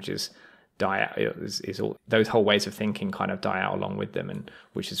 having languages die out is all, those whole ways of thinking kind of die out along with them, and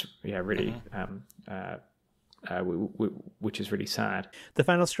which is, yeah, really which is really sad. The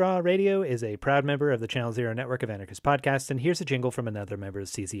Final Straw Radio is a proud member of the Channel Zero network of anarchist podcasts, and here's a jingle from another member of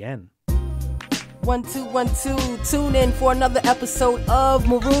CZN. 1 2 1 2. Tune in for another episode of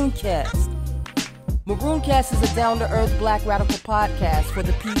Marooncast. Marooncast is a down-to-earth black radical podcast for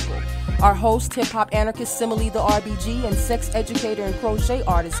the people. Our host, hip-hop anarchist Simile the RBG, and sex educator and crochet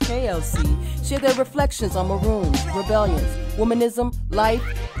artist KLC share their reflections on maroons, rebellions, womanism, life,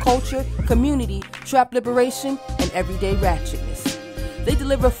 culture, community, trap liberation, and everyday ratchetness. They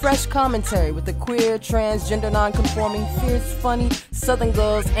deliver fresh commentary with a queer, transgender, non-conforming, fierce, funny, Southern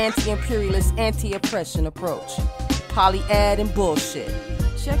girls, anti-imperialist, anti-oppression approach. Polyad and bullshit.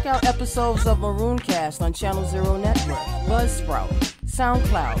 Check out episodes of Marooncast on Channel Zero Network, Buzzsprout,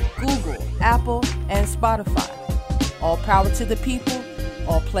 SoundCloud, Google, Apple, and Spotify. All power to the people,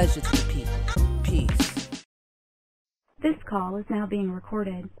 all pleasure to the people. Peace. This call is now being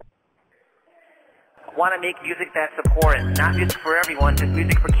recorded. I want to make music that's important, not music for everyone, just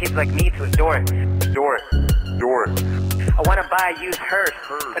music for kids like me to adore it. Adore it. Adore it. I want to buy a used hearse,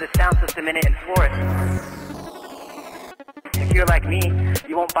 put a sound system in it and floor it. If you're like me,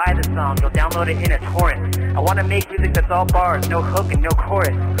 you won't buy the song, you'll download it in a torrent. I want to make music that's all bars, no hook and no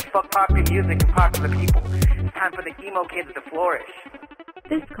chorus. Fuck popular music and popular people. It's time for the emo kids to flourish.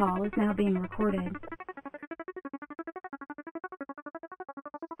 This call is now being recorded.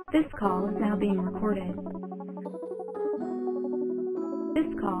 This call is now being recorded. This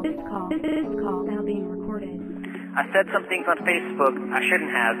call is now being recorded. I said some things on Facebook I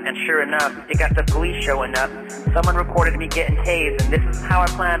shouldn't have, and sure enough, it got the police showing up. Someone recorded me getting tased, and this is how I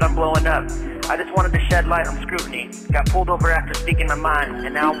planned on blowing up. I just wanted to shed light on scrutiny. Got pulled over after speaking my mind,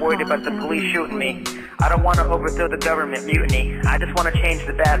 and now I'm worried about the police shooting me. I don't want to overthrow the government mutiny. I just want to change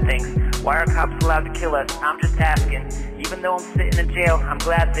the bad things. Why are cops allowed to kill us? I'm just asking. Even though I'm sitting in jail, I'm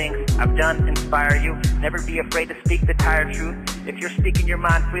glad things I've done inspire you. Never be afraid to speak the tired truth. If you're speaking your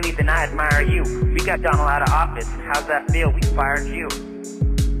mind freely, then I admire you. We got Donald out of office. How's that feel? We fired you.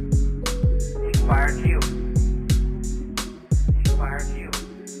 We fired you. We fired you.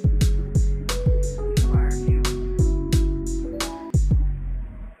 We fired you.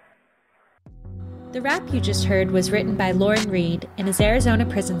 The rap you just heard was written by Lauren Reed in his Arizona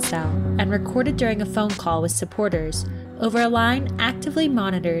prison cell and recorded during a phone call with supporters over a line actively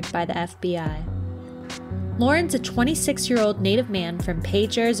monitored by the FBI. Lauren's a 26-year-old native man from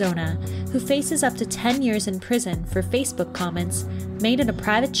Page, Arizona, who faces up to 10 years in prison for Facebook comments made in a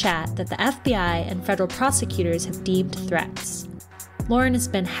private chat that the FBI and federal prosecutors have deemed threats. Lauren has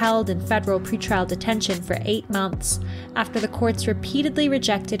been held in federal pretrial detention for 8 months after the courts repeatedly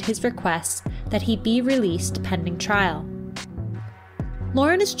rejected his requests that he be released pending trial.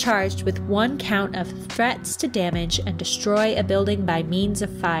 Lauren is charged with 1 count of threats to damage and destroy a building by means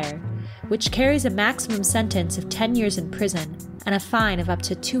of fire, which carries a maximum sentence of 10 years in prison and a fine of up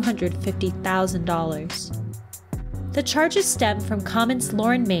to $250,000. The charges stem from comments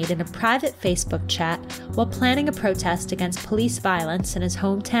Lauren made in a private Facebook chat while planning a protest against police violence in his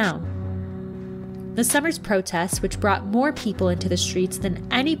hometown. The summer's protests, which brought more people into the streets than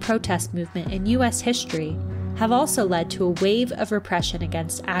any protest movement in U.S. history, have also led to a wave of repression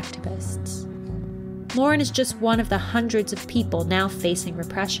against activists. Lauren is just one of the hundreds of people now facing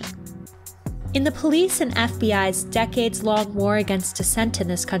repression. In the police and FBI's decades-long war against dissent in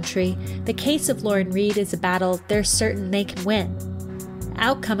this country, the case of Lauren Reed is a battle they're certain they can win. The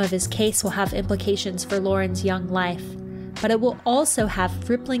outcome of his case will have implications for Lauren's young life, but it will also have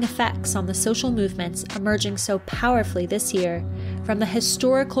rippling effects on the social movements emerging so powerfully this year from the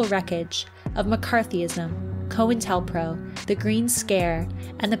historical wreckage of McCarthyism, COINTELPRO, the Green Scare,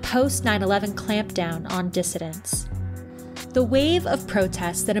 and the post-9/11 clampdown on dissidents. The wave of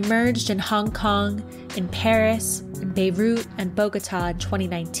protests that emerged in Hong Kong, in Paris, in Beirut, and Bogota in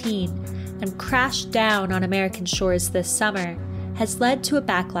 2019, and crashed down on American shores this summer, has led to a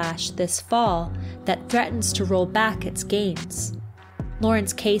backlash this fall that threatens to roll back its gains.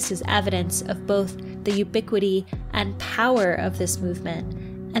 Lauren's case is evidence of both the ubiquity and power of this movement,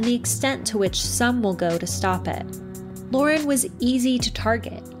 and the extent to which some will go to stop it. Lauren was easy to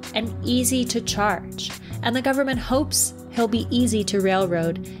target and easy to charge, and the government hopes he'll be easy to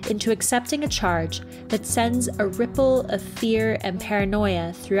railroad into accepting a charge that sends a ripple of fear and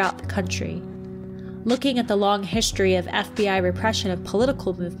paranoia throughout the country. Looking at the long history of FBI repression of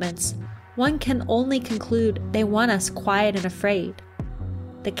political movements, one can only conclude they want us quiet and afraid.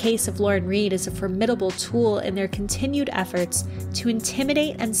 The case of Lauren Reed is a formidable tool in their continued efforts to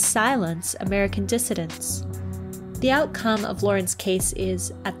intimidate and silence American dissidents. The outcome of Lauren's case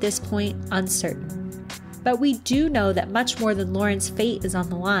is, at this point, uncertain. But we do know that much more than Lauren's fate is on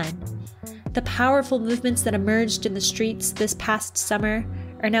the line. The powerful movements that emerged in the streets this past summer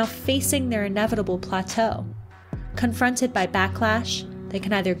are now facing their inevitable plateau. Confronted by backlash, they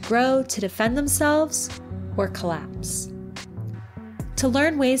can either grow to defend themselves or collapse. To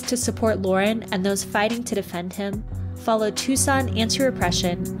learn ways to support Lauren and those fighting to defend him, follow Tucson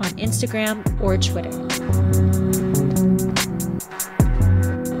Anti-Repression on Instagram or Twitter.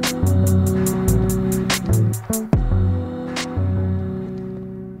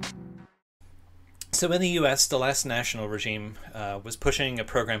 So in the U.S., the last national regime was pushing a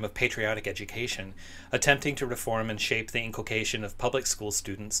program of patriotic education, attempting to reform and shape the inculcation of public school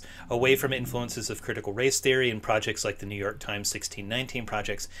students away from influences of critical race theory and projects like the New York Times 1619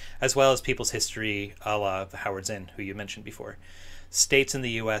 projects, as well as people's history a la the Howard's Inn, who you mentioned before. States in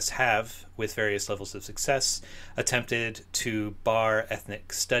the U.S. have, with various levels of success, attempted to bar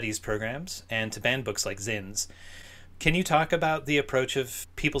ethnic studies programs and to ban books like zines. Can you talk about the approach of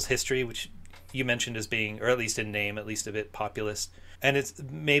people's history, which you mentioned as being, or at least in name, at least a bit populist, and it's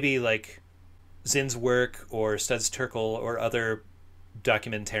maybe like Zinn's work or Studs Terkel or other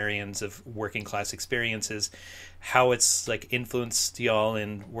documentarians of working class experiences, how it's like influenced y'all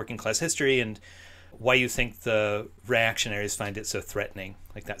in working class history, and why you think the reactionaries find it so threatening,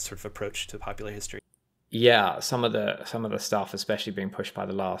 like that sort of approach to popular history. Yeah, some of the stuff, especially being pushed by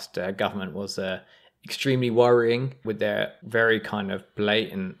the last government, was extremely worrying with their very kind of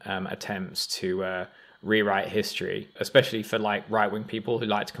blatant attempts to rewrite history, especially for like right-wing people who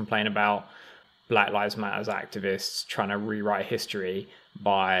like to complain about Black Lives Matter activists trying to rewrite history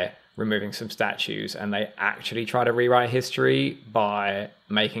by removing some statues, and they actually try to rewrite history by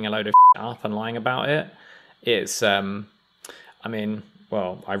making a load of up and lying about it. It's, ironic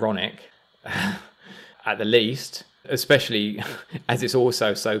at the least, especially as it's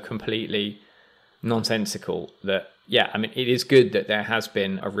also so completely nonsensical that, it is good that there has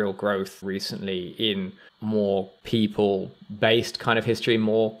been a real growth recently in more people-based kind of history,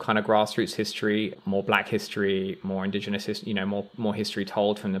 more kind of grassroots history, more Black history, more Indigenous history, more history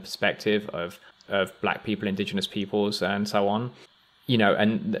told from the perspective of Black people, Indigenous peoples, and so on.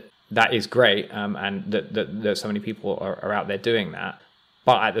 And that is great, and that so many people are out there doing that.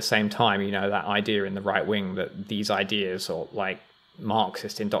 But at the same time, that idea in the right wing that these ideas, or like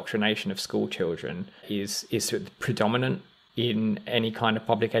Marxist indoctrination of school children, is predominant in any kind of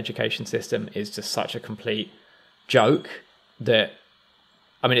public education system, is just such a complete joke that,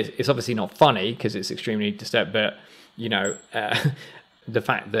 it's obviously not funny because it's extremely disturbing, but, the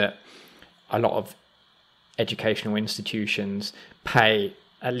fact that a lot of educational institutions pay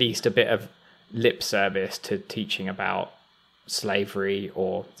at least a bit of lip service to teaching about slavery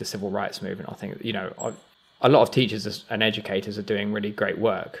or the civil rights movement. I think, a lot of teachers and educators are doing really great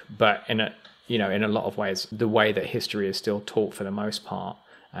work, but in a lot of ways, the way that history is still taught for the most part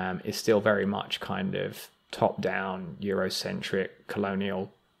is still very much kind of top-down, Eurocentric,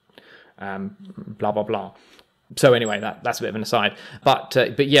 colonial, blah, blah, blah. So anyway, that's a bit of an aside. But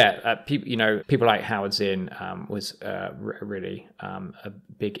people like Howard Zinn was really a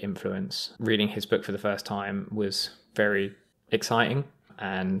big influence. Reading his book for the first time was very exciting,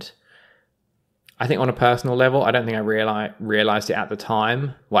 and I think on a personal level, I don't think I realized it at the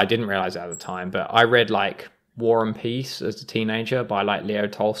time. Well, I didn't realize it at the time, but I read like War and Peace as a teenager by like Leo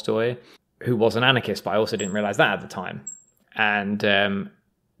Tolstoy, who was an anarchist, but I also didn't realize that at the time. And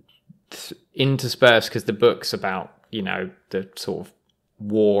interspersed, because the book's about, the sort of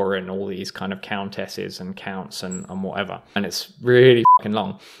war and all these kind of countesses and counts and whatever, and it's really fucking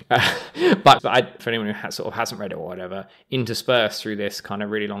long. but for anyone who sort of hasn't read it or whatever, interspersed through this kind of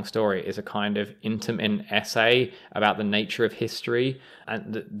really long story is a kind of intimate essay about the nature of history,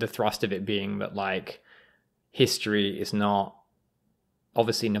 and the thrust of it being that like history is not,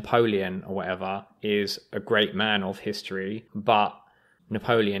 obviously Napoleon or whatever is a great man of history, but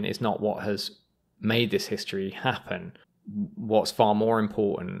Napoleon is not what has made this history happen. What's far more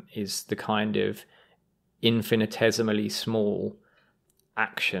important is the kind of infinitesimally small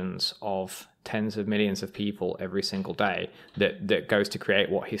actions of tens of millions of people every single day that goes to create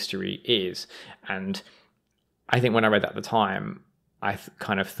what history is. And I think when I read that at the time, I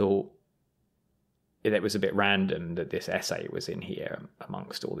kind of thought it was a bit random that this essay was in here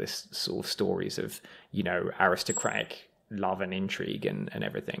amongst all this sort of stories of, aristocratic love and intrigue and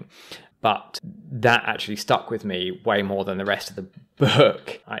everything. But that actually stuck with me way more than the rest of the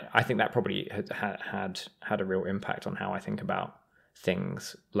book. I think that probably had a real impact on how I think about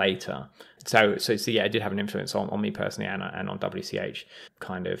things later. So yeah, it did have an influence on me personally and on WCH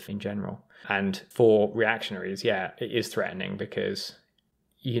kind of in general. And for reactionaries, yeah, it is threatening because,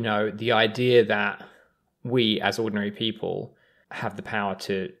 the idea that we as ordinary people have the power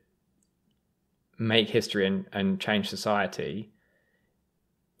to make history and change society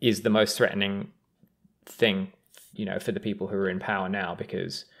is the most threatening thing, for the people who are in power now,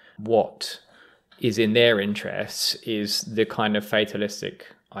 because what is in their interests is the kind of fatalistic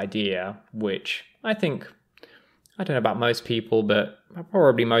idea, which I think, I don't know about most people, but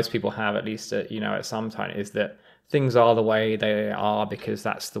probably most people have at least, at some time, is that things are the way they are because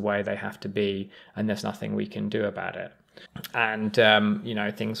that's the way they have to be, and there's nothing we can do about it. And,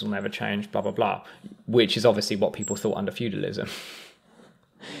 things will never change, blah, blah, blah, which is obviously what people thought under feudalism.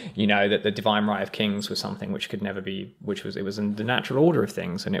 That the divine right of kings was something which could never be, it was in the natural order of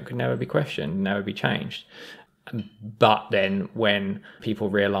things, and it could never be questioned, never be changed. But then when people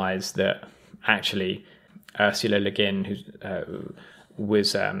realized that actually Ursula Le Guin, who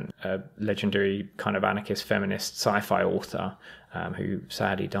was a legendary kind of anarchist feminist sci-fi author, who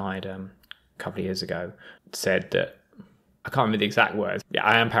sadly died a couple of years ago, said that, I can't remember the exact words. Yeah,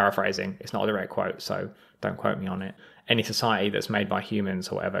 I am paraphrasing. It's not a direct quote, so don't quote me on it. Any society that's made by humans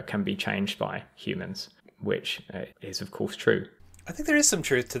or whatever can be changed by humans, which is, of course, true. I think there is some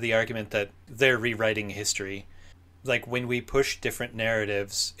truth to the argument that they're rewriting history. Like, when we push different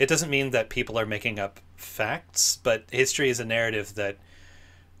narratives, it doesn't mean that people are making up facts, but history is a narrative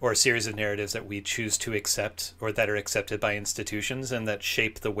or a series of narratives that we choose to accept or that are accepted by institutions and that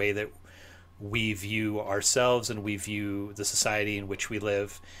shape the way that we view ourselves and we view the society in which we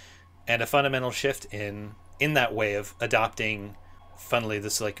live, and a fundamental shift in that way of adopting, funnily,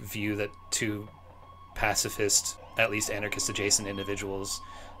 this like view that two pacifist, at least anarchist adjacent individuals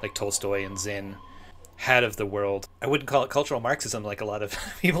like Tolstoy and Zinn had of the world. I wouldn't call it cultural Marxism like a lot of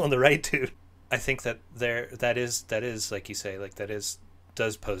people on the right do. I think that that is like you say, like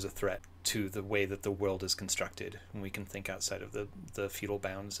does pose a threat to the way that the world is constructed, and we can think outside of the feudal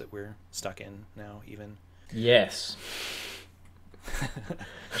bounds that we're stuck in now even. Yes.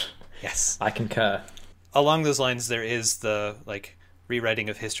 Yes. I concur. Along those lines, there is the like rewriting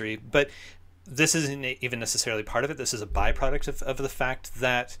of history, but this isn't even necessarily part of it. This is a byproduct of the fact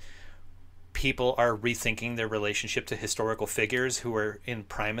that people are rethinking their relationship to historical figures who are in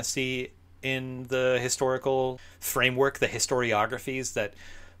primacy in the historical framework, the historiographies that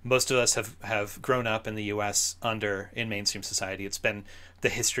most of us have grown up in the US under in mainstream society. It's been the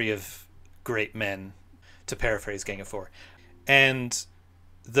history of great men, to paraphrase Gang of Four. And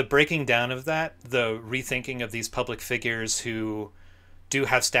the breaking down of that, the rethinking of these public figures who do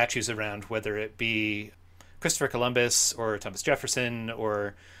have statues around, whether it be Christopher Columbus or Thomas Jefferson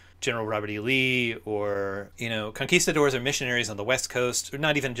or General Robert E. Lee, or, conquistadors or missionaries on the West Coast, or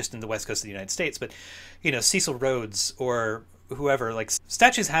not even just in the West Coast of the United States, but, Cecil Rhodes or whoever. Like,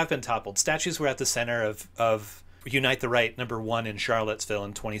 statues have been toppled. Statues were at the center of Unite the Right #1 in Charlottesville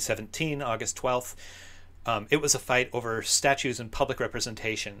in 2017, August 12th. It was a fight over statues and public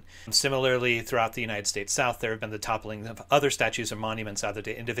representation. Similarly, throughout the United States South, there have been the toppling of other statues or monuments, either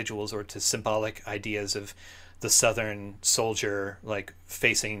to individuals or to symbolic ideas of the Southern soldier, like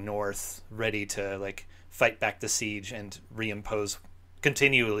facing north, ready to like fight back the siege and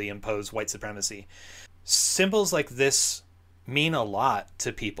continually impose white supremacy. Symbols like this mean a lot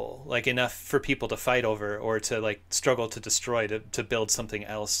to people, like enough for people to fight over or to like struggle to destroy to build something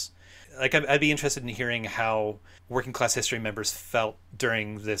else. Like, I'd be interested in hearing how working class history members felt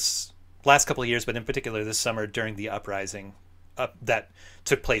during this last couple of years, but in particular this summer during the uprising that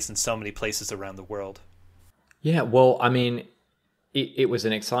took place in so many places around the world. Yeah, well, I mean, it was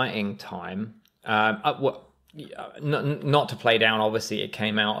an exciting time. Not to play down, obviously, it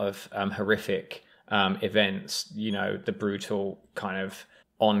came out of horrific events, the brutal kind of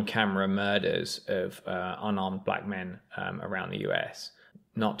on-camera murders of unarmed black men around the US.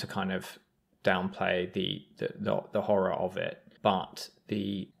 Not to kind of downplay the horror of it, but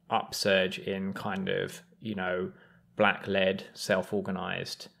the upsurge in kind of, black-led,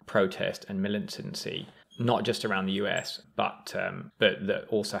 self-organized protest and militancy, not just around the US, but that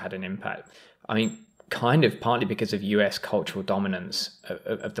also had an impact. I mean, kind of partly because of US cultural dominance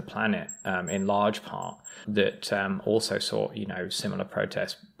of the planet, in large part, that also saw, similar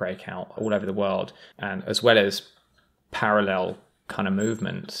protests break out all over the world, and as well as parallel kind of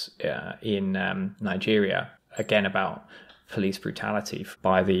movements in Nigeria, again about police brutality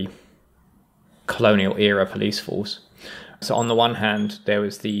by the colonial era police force. So on the one hand, there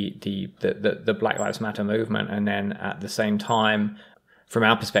was the Black Lives Matter movement, and then at the same time, from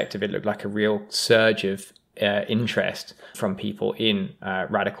our perspective, it looked like a real surge of interest from people in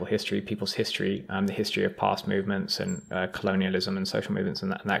radical history, people's history, the history of past movements and colonialism and social movements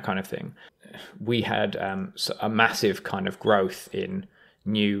and that kind of thing. We had a massive kind of growth in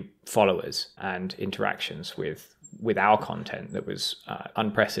new followers and interactions with our content that was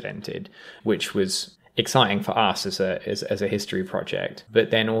unprecedented, which was exciting for us as a history project.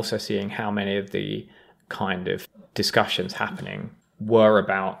 But then also seeing how many of the kind of discussions happening were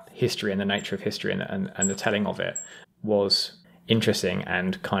about history and the nature of history and the telling of it was interesting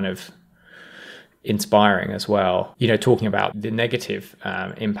and kind of inspiring as well. Talking about the negative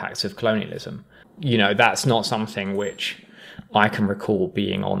impacts of colonialism. That's not something which I can recall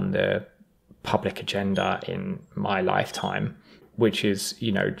being on the public agenda in my lifetime, which is,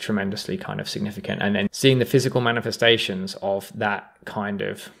 tremendously kind of significant. And then seeing the physical manifestations of that kind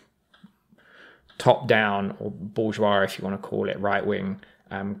of top-down, or bourgeois, if you want to call it, right-wing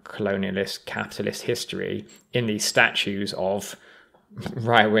colonialist, capitalist history in these statues of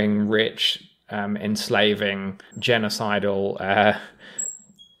right-wing, rich, enslaving, genocidal,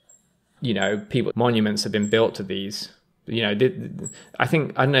 people. Monuments have been built to these. I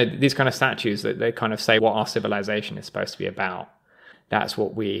don't know, these kind of statues that they kind of say what our civilization is supposed to be about. That's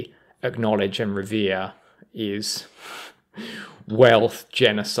what we acknowledge and revere is wealth,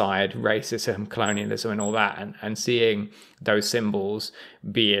 genocide, racism, colonialism, and all that. And seeing those symbols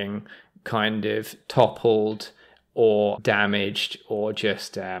being kind of toppled or damaged or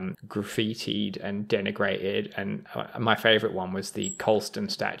just graffitied and denigrated. And my favorite one was the Colston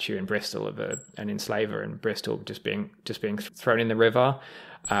statue in Bristol of an enslaver in Bristol just being thrown in the river.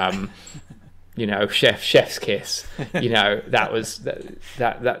 chef's kiss. That was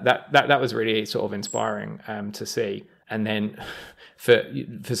really sort of inspiring to see. And then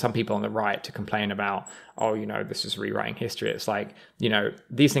for some people on the right to complain about, this is rewriting history. It's like,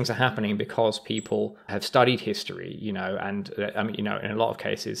 these things are happening because people have studied history, and in a lot of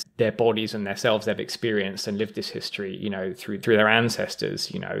cases, their bodies and their selves, they've experienced and lived this history, through their ancestors,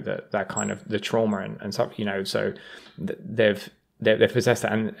 that kind of the trauma and stuff, so they've possessed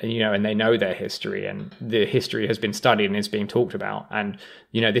that, and they know their history, and the history has been studied and is being talked about, and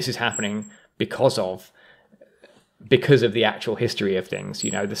this is happening because of the actual history of things.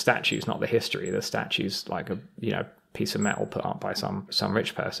 The statue's not the history. The statue's like a piece of metal put up by some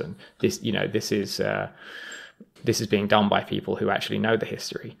rich person. This is being done by people who actually know the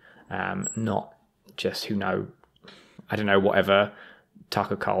history, not just who know, I don't know, whatever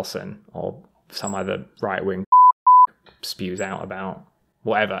Tucker Carlson or some other right wing spews out about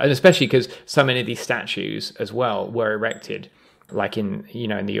whatever. And especially because so many of these statues as well were erected, like in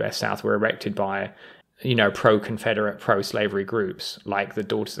the US South, were erected by pro-Confederate, pro-slavery groups like the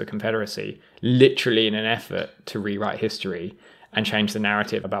Daughters of the Confederacy, literally in an effort to rewrite history and change the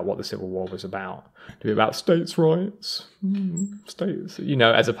narrative about what the Civil War was about. To be about states' rights, states,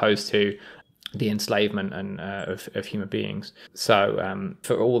 as opposed to the enslavement and of human beings. So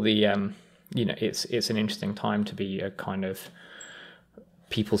for all the, it's an interesting time to be a kind of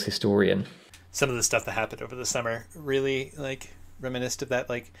people's historian. Some of the stuff that happened over the summer really reminisced of that.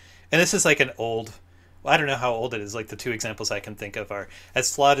 And this is an old. I don't know how old it is. The two examples I can think of are,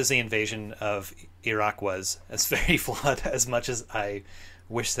 as flawed as the invasion of Iraq was, as very flawed as much as I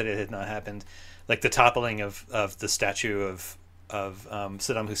wish that it had not happened. The toppling of the statue of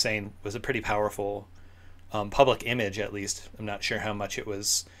Saddam Hussein was a pretty powerful public image, at least. I'm not sure how much it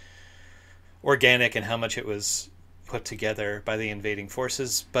was organic and how much it was put together by the invading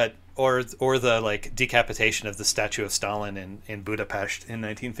forces, but or the decapitation of the statue of Stalin in Budapest in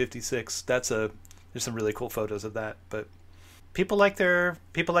 1956. There's some really cool photos of that, but people like their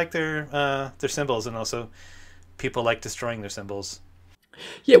symbols, and also people like destroying their symbols.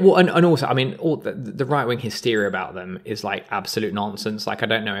 Yeah, well, and also, I mean, all the right wing hysteria about them is absolute nonsense. I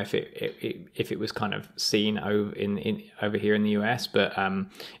don't know if it was kind of seen over here in the US, but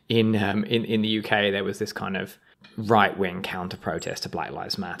in the UK there was this kind of right wing counter protest to Black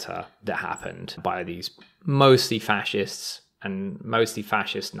Lives Matter that happened by these mostly fascists. And mostly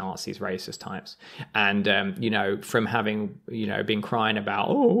fascist Nazis, racist types. And, from having, been crying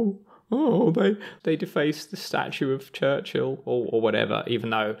about, they defaced the statue of Churchill or whatever,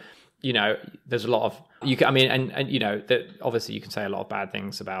 even though, there's a lot of, that obviously you can say a lot of bad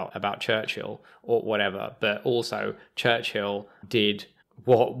things about Churchill or whatever, but also Churchill did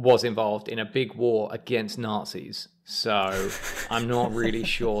what was involved in a big war against Nazis. So I'm not really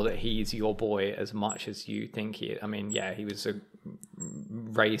sure that he's your boy as much as you think he is. I mean, yeah, he was a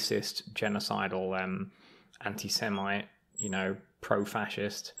racist, genocidal, anti-Semite,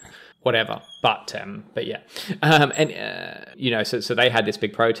 pro-fascist, whatever. But yeah, so they had this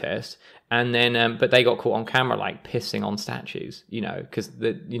big protest, and then but they got caught on camera pissing on statues, because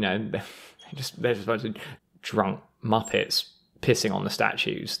they're just a bunch of drunk Muppets pissing on the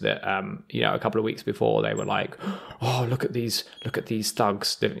statues that a couple of weeks before they were look at these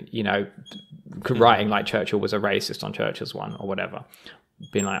thugs that, writing Churchill was a racist on Churchill's one or whatever,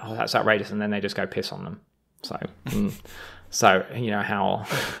 being that's outrageous, and then they just go piss on them. So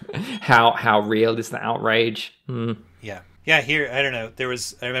how real is the outrage? Yeah, here I don't know, I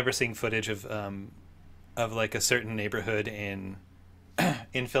remember seeing footage of a certain neighborhood in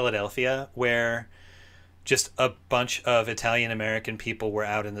Philadelphia where just a bunch of Italian American people were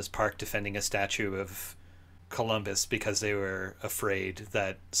out in this park defending a statue of Columbus because they were afraid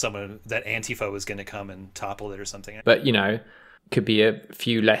that Antifa was going to come and topple it or something. But could be a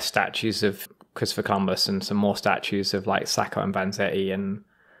few less statues of Christopher Columbus and some more statues of Sacco and Vanzetti and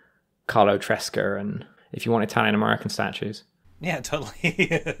Carlo Tresca, and if you want Italian American statues. Yeah,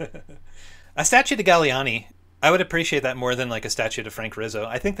 totally. A statue to Galliani, I would appreciate that more than a statue to Frank Rizzo.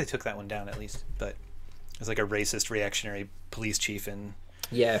 I think they took that one down at least, but it was a racist reactionary police chief in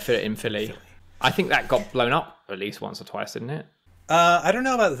Philly. I think that got blown up at least once or twice, didn't it? I don't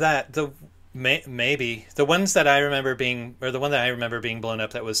know about that. Maybe the ones that I remember being, or the one that I remember being blown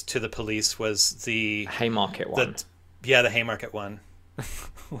up that was to the police was the Haymarket one. The Haymarket one,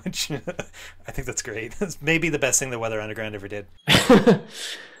 which I think that's great. That's maybe the best thing the Weather Underground ever did.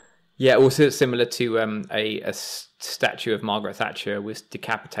 Yeah, also similar to a statue of Margaret Thatcher was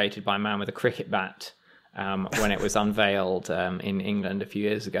decapitated by a man with a cricket bat. When it was unveiled in England a few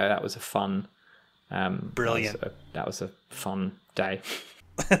years ago. That was a fun... Brilliant. That was a fun day.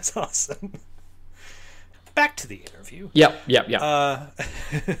 That's awesome. back to the interview. Yep.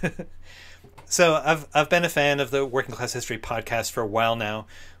 So I've been a fan of the Working Class History podcast for a while now.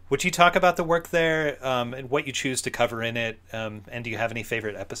 Would you talk about the work there and what you choose to cover in it? And do you have any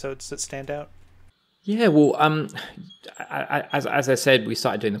favorite episodes that stand out? Yeah, well, as I said, we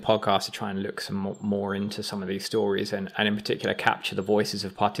started doing the podcast to try and look some more into some of these stories and in particular capture the voices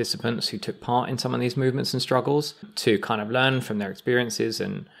of participants who took part in some of these movements and struggles to kind of learn from their experiences.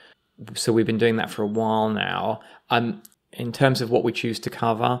 And so we've been doing that for a while now. In terms of what we choose to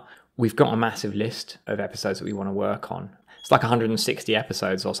cover, we've got a massive list of episodes that we want to work on. It's like 160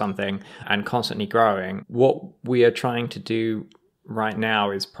 episodes or something and constantly growing. What we are trying to do right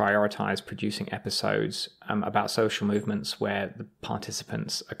now is prioritize producing episodes about social movements where the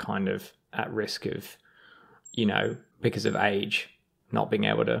participants are kind of at risk of, because of age, not being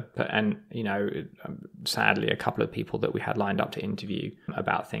able to sadly a couple of people that we had lined up to interview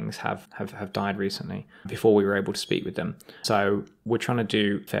about things have died recently before we were able to speak with them. So we're trying to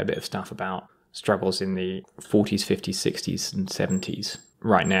do a fair bit of stuff about struggles in the 40s, 50s, 60s and 70s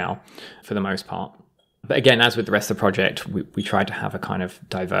right now for the most part. But again, as with the rest of the project, we tried to have a kind of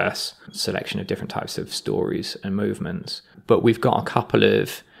diverse selection of different types of stories and movements. But we've got a couple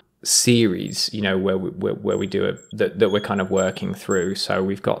of series, where we do that we're kind of working through. So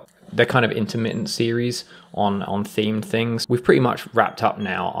we've got they're kind of intermittent series on themed things. We've pretty much wrapped up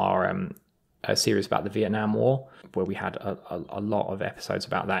now our a series about the Vietnam War, where we had a lot of episodes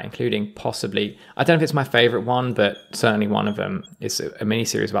about that, including possibly, I don't know if it's my favorite one, but certainly one of them is a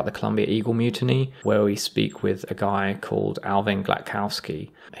mini-series about the Columbia Eagle Mutiny, where we speak with a guy called Alvin Glatkowski.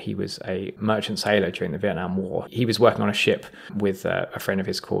 He was a merchant sailor during the Vietnam War. He was working on a ship with a friend of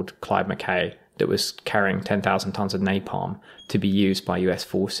his called Clyde McKay that was carrying 10,000 tons of napalm to be used by US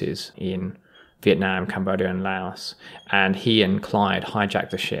forces in Vietnam, Cambodia and Laos. And he and Clyde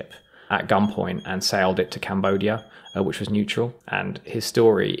hijacked the ship at gunpoint and sailed it to Cambodia, which was neutral. And his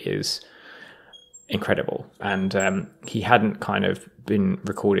story is incredible. And he hadn't kind of been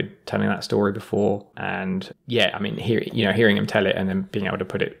recorded telling that story before. And yeah, I mean, hearing him tell it and then being able to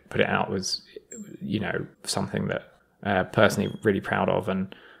put it out was, something that personally really proud of.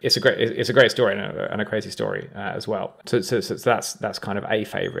 And it's a great story and a crazy story as well. So that's kind of a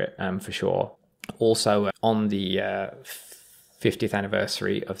favorite for sure. Also on the 50th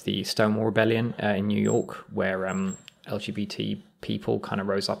anniversary of the Stonewall Rebellion in New York, where LGBT people kind of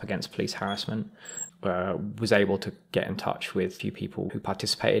rose up against police harassment, was able to get in touch with a few people who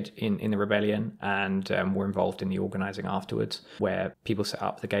participated in the rebellion and were involved in the organizing afterwards, where people set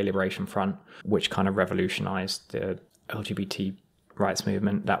up the Gay Liberation Front, which kind of revolutionized the LGBT rights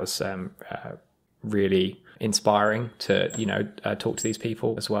movement. That was really inspiring to talk to these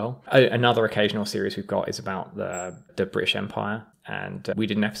people as well. Another occasional series we've got is about the British Empire, and we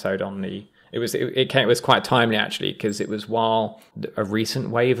did an episode on it was quite timely actually, because it was while a recent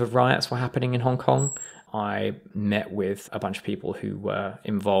wave of riots were happening in Hong Kong. I met with a bunch of people who were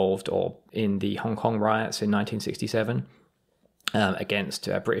involved or in the Hong Kong riots in 1967 against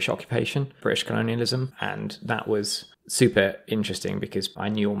British occupation, British colonialism, and that was super interesting because I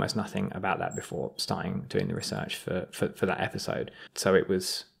knew almost nothing about that before doing the research for that episode. So it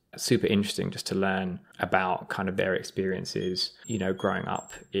was super interesting just to learn about kind of their experiences, growing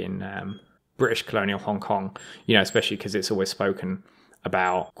up in British colonial Hong Kong, especially because it's always spoken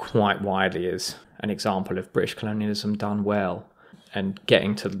about quite widely as an example of British colonialism done well, and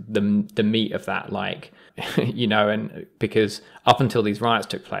getting to the meat of that, and because up until these riots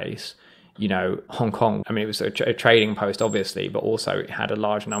took place, Hong Kong, I mean, it was a trading post, obviously, but also it had a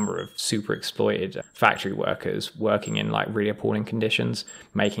large number of super exploited factory workers working in really appalling conditions,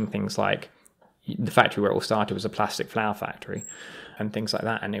 making things like the factory where it all started was a plastic flour factory and things like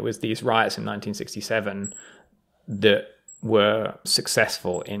that. And it was these riots in 1967 that were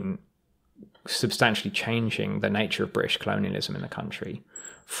successful in substantially changing the nature of British colonialism in the country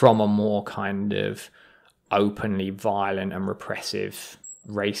from a more kind of openly violent and repressive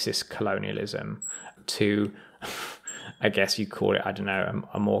racist colonialism to, I guess you call it, I don't know,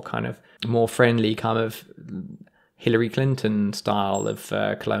 a more kind of more friendly kind of Hillary Clinton style of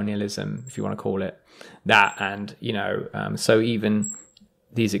colonialism, if you want to call it that. And so even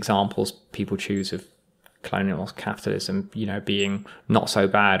these examples people choose of colonial capitalism, being not so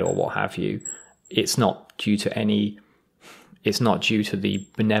bad or what have you, it's not due to the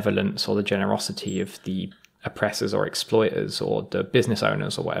benevolence or the generosity of the oppressors or exploiters or the business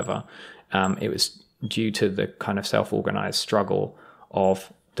owners or whatever. It was due to the kind of self-organized struggle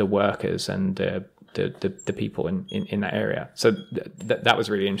of the workers and the people in that area. So that was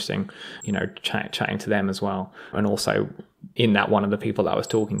really interesting, chatting to them as well. And also in that one of the people that I was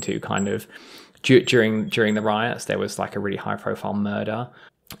talking to kind of during the riots, there was like a really high profile murder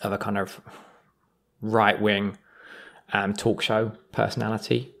of a kind of right-wing talk show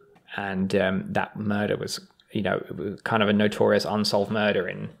personality. And that murder was, it was kind of a notorious unsolved murder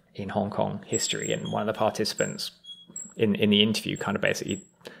in Hong Kong history. And one of the participants in the interview kind of basically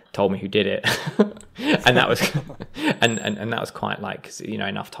told me who did it. And that was and that was quite like,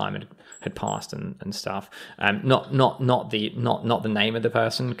 enough time had passed and stuff. Not the name of the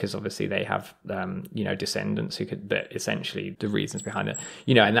person, because obviously they have descendants who could, but essentially the reasons behind it,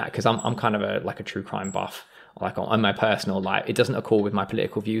 and that, because I'm kind of a true crime buff. Like on my personal life, it doesn't accord with my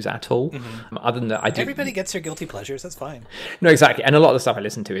political views at all. Mm-hmm. Other than that, everybody gets their guilty pleasures. That's fine. No, exactly. And a lot of the stuff I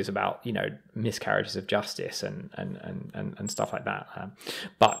listen to is about miscarriages of justice and stuff like that.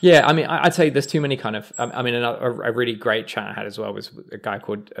 But yeah, I mean, I'd say there's too many kind of. A really great chat I had as well was a guy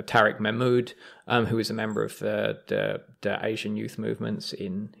called Tariq Mahmood, who was a member of the Asian youth movements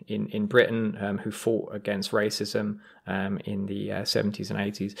in Britain, who fought against racism in the 70s and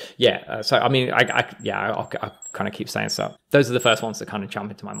 80s. Yeah, so I mean, I'll kind of keep saying stuff. Those are the first ones that kind of jump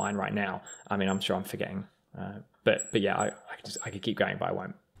into my mind right now. I mean, I'm sure I'm forgetting, but yeah, I could keep going, but I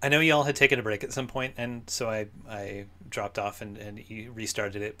won't. I know y'all had taken a break at some point, and so I dropped off and you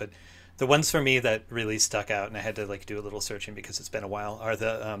restarted it. But the ones for me that really stuck out, and I had to do a little searching because it's been a while, are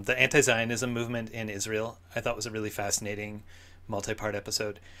the anti-Zionism movement in Israel. I thought was a really fascinating multi-part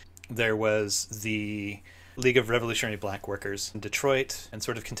episode. There was the League of Revolutionary Black Workers in Detroit, and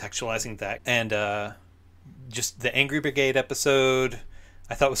sort of contextualizing that, and just the Angry Brigade episode.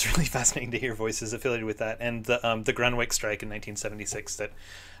 I thought was really fascinating to hear voices affiliated with that, and the Grunwick strike in 1976 that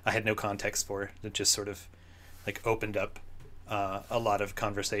I had no context for, that just sort of opened up a lot of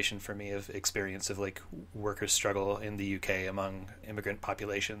conversation for me of experience of workers' struggle in the UK among immigrant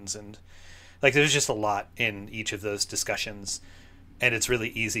populations, and there's just a lot in each of those discussions, and it's really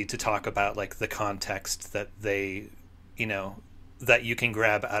easy to talk about the context that they, that you can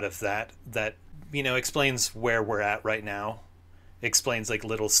grab out of that explains where we're at right now, explains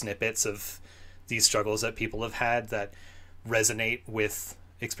little snippets of these struggles that people have had that resonate with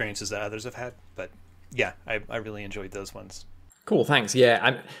experiences that others have had. But yeah, I really enjoyed those ones. Cool, thanks. Yeah,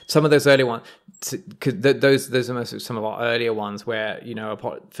 and some of those early ones, because those are most of some of our earlier ones where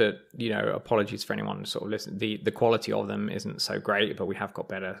apologies for anyone sort of listen. The quality of them isn't so great, but we have got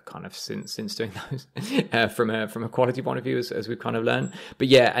better kind of since doing those from a quality point of view as we've kind of learned. But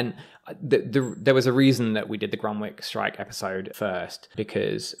yeah, and there was a reason that we did the Grunwick strike episode first,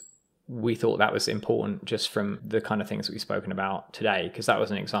 because we thought that was important just from the kind of things that we've spoken about today, because that was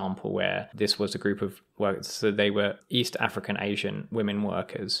an example where this was a group of workers. So they were East African Asian women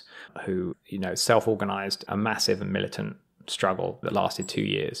workers who, self-organized a massive and militant struggle that lasted 2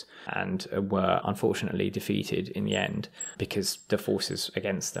 years and were unfortunately defeated in the end because the forces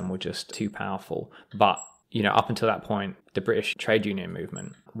against them were just too powerful. But, up until that point, the British trade union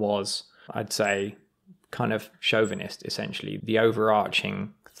movement was, I'd say, kind of chauvinist, essentially. The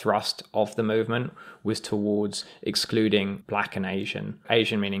overarching thrust of the movement was towards excluding Black and Asian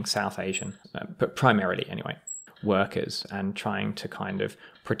meaning South Asian, but primarily anyway, workers, and trying to kind of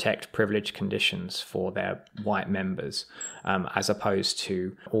protect privileged conditions for their white members, as opposed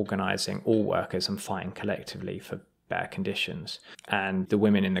to organising all workers and fighting collectively for better conditions. And the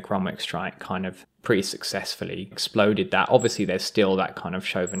women in the Grunwick strike kind of pretty successfully exploded that. Obviously there's still that kind of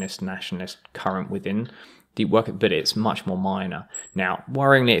chauvinist nationalist current within the work, but it's much more minor. Now,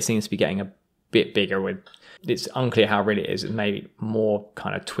 worryingly, it seems to be getting a bit bigger. It's unclear how really it is. It's maybe more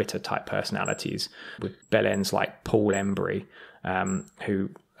kind of Twitter type personalities with bellends like Paul Embry, who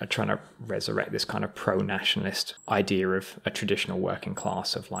are trying to resurrect this kind of pro-nationalist idea of a traditional working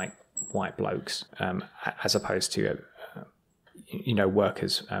class of white blokes, as opposed to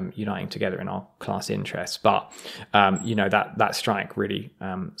workers uniting together in our class interests. But that strike really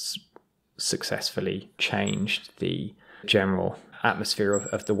successfully changed the general atmosphere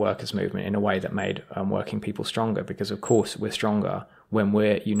of the workers' movement in a way that made working people stronger, because of course we're stronger when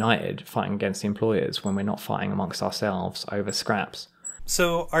we're united fighting against the employers, when we're not fighting amongst ourselves over scraps.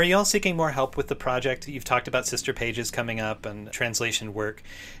 So are y'all seeking more help with the project? You've talked about sister pages coming up and translation work.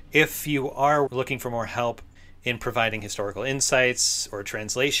 If you are looking for more help in providing historical insights or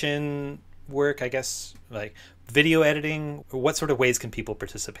translation work, I guess, video editing, what sort of ways can people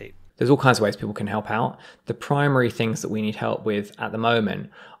participate? There's all kinds of ways people can help out. The primary things that we need help with at the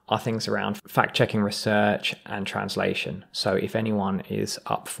moment are things around fact-checking research and translation. So if anyone is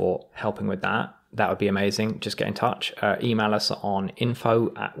up for helping with that, that would be amazing. Just get in touch. Email us on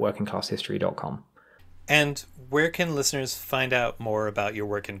info@workingclasshistory.com. And where can listeners find out more about your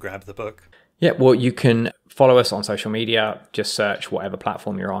work and grab the book? Yeah, well, you can follow us on social media. Just search whatever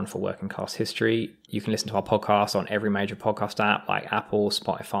platform you're on for Working Class History. You can listen to our podcast on every major podcast app like Apple,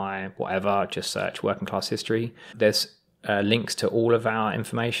 Spotify, whatever. Just search Working Class History. There's links to all of our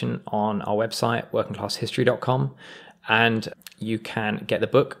information on our website, workingclasshistory.com. And you can get the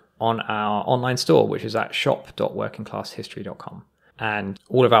book on our online store, which is at shop.workingclasshistory.com. And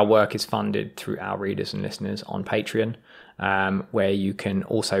all of our work is funded through our readers and listeners on Patreon, where you can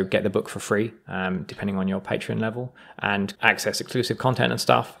also get the book for free, depending on your Patreon level, and access exclusive content and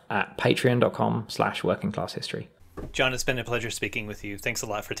stuff at patreon.com/workingclasshistory. John, it's been a pleasure speaking with you. Thanks a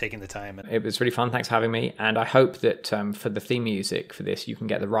lot for taking the time. It was really fun. Thanks for having me. And I hope that for the theme music for this, you can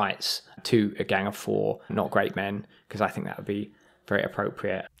get the rights to A Gang of Four, Not Great Men, because I think that would be very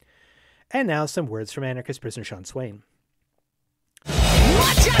appropriate. And now some words from anarchist prisoner Sean Swain.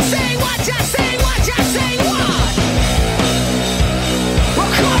 What you say, what you say, what you say, what?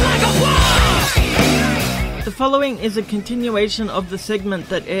 We're caught like a The following is a continuation of the segment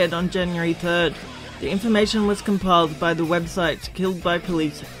that aired on January 3rd. The information was compiled by the website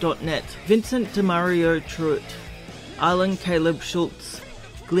killedbypolice.net. Vincent DeMario Truitt, Alan Caleb Schultz,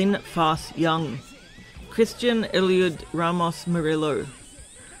 Glyn Fass Young, Christian Eliud Ramos Murillo,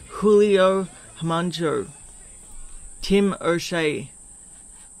 Julio Hamanjo, Tim O'Shea,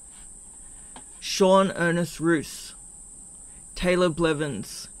 Sean Ernest Roos, Taylor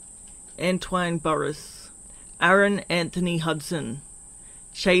Blevins, Antoine Burris, Aaron Anthony Hudson,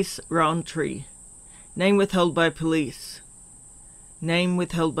 Chase Roundtree. Name withheld by police. Name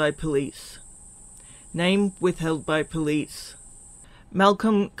withheld by police. Name withheld by police.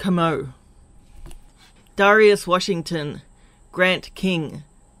 Malcolm Camo, Darius Washington, Grant King,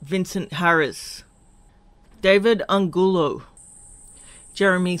 Vincent Harris, David Angulo,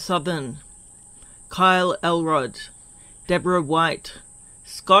 Jeremy Southern, Kyle Elrod, Deborah White,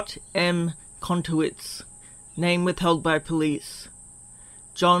 Scott M. Kontowitz, name withheld by police,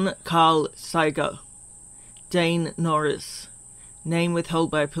 John Carl Seiger, Dane Norris, name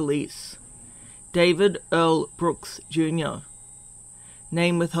withheld by police, David Earl Brooks Jr.,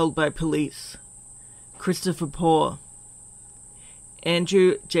 name withheld by police, Christopher Poore,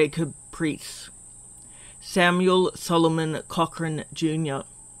 Andrew Jacob Priest, Samuel Solomon Cochran Jr.,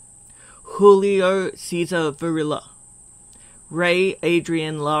 Julio Cesar Varilla, Ray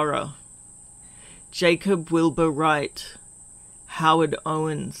Adrian Lara, Jacob Wilbur Wright, Howard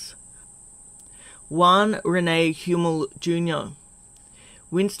Owens, Juan Rene Hummel Jr.,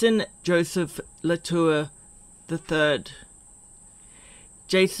 Winston Joseph Latour III,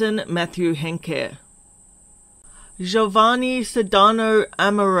 Jason Matthew Henker, Giovanni Sedano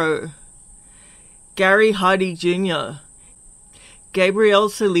Amaro, Gary Hardy Jr., Gabriel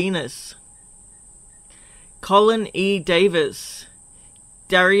Salinas, Colin E. Davis,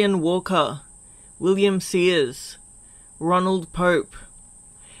 Darian Walker, William Sears, Ronald Pope,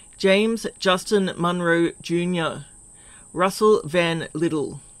 James Justin Munro Jr., Russell Van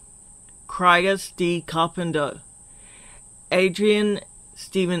Little, Cryas D. Carpenter, Adrian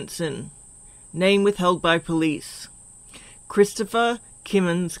Stevenson, name withheld by police, Christopher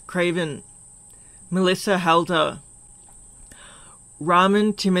Kimmins Craven, Melissa Halder,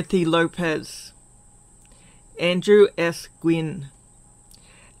 Raman Timothy Lopez, Andrew S. Gwynn,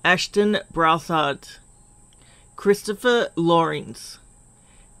 Ashton Broussard, Christopher Lawrence,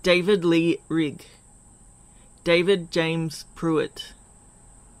 David Lee Rigg, David James Pruitt,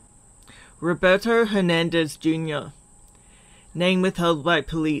 Roberto Hernandez Jr., name withheld by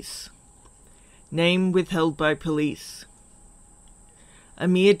police, name withheld by police,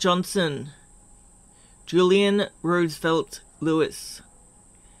 Amir Johnson, Julian Roosevelt Lewis,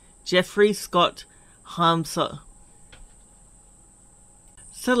 Jeffrey Scott Harmser,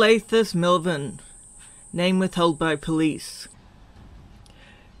 Salathus Melvin, name withheld by police,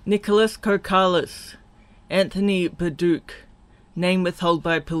 Nicholas Kokalis, Anthony Baduke, name withheld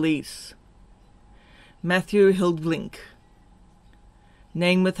by police, Matthew Hildblink,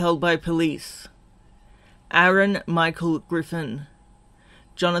 name withheld by police, Aaron Michael Griffin,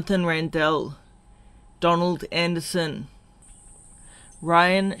 Jonathan Randell, Donald Anderson,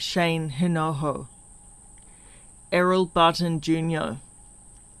 Ryan Shane Hinojo, Errol Barton Jr.,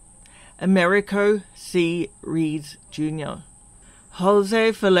 Americo C. Reeds Jr.,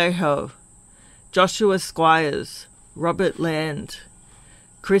 Jose Vallejo, Joshua Squires, Robert Land,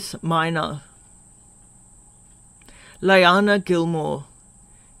 Chris Miner, Liana Gilmore,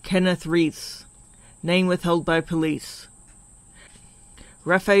 Kenneth Reese, name withheld by police,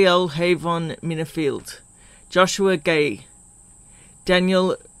 Raphael Havon Minifield, Joshua Gay,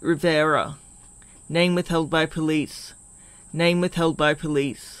 Daniel Rivera, name withheld by police, name withheld by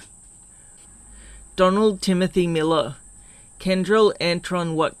police, Donald Timothy Miller, Kendrell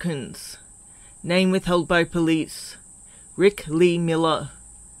Antron Watkins, name withheld by police, Rick Lee Miller,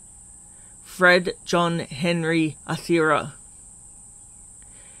 Fred John Henry Asira,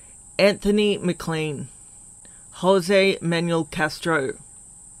 Anthony McLean, Jose Manuel Castro,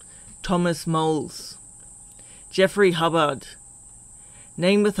 Thomas Moles, Jeffrey Hubbard,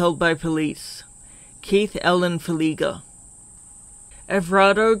 name withheld by police, Keith Allen Feliga,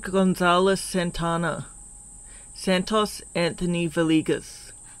 Everardo Gonzalez Santana, Santos Anthony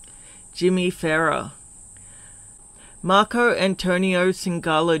Villegas, Jimmy Farah, Marco Antonio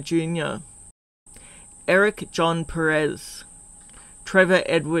Singala Jr., Eric John Perez, Trevor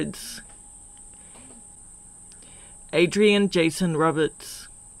Edwards, Adrian Jason Roberts,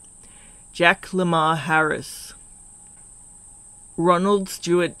 Jack Lamar Harris, Ronald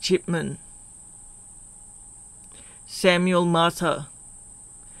Stewart Chipman, Samuel Mata,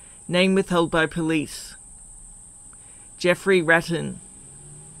 name withheld by police, Jeffrey Ratton,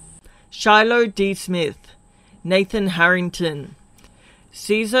 Shiloh D. Smith, Nathan Harrington,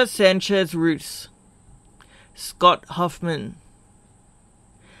 Cesar Sanchez Roos, Scott Hoffman,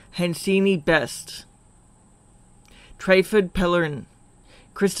 Hansini Best, Trayford Pellerin,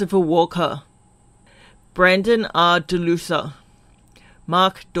 Christopher Walker, Brandon R. DeLusa,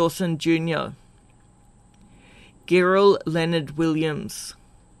 Mark Dawson Jr., Gyril Leonard Williams,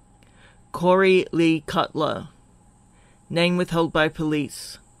 Corey Lee Cutler, name withheld by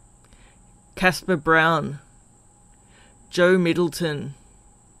police, Casper Brown, Joe Middleton,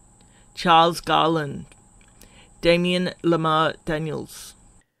 Charles Garland, Damian Lamar Daniels.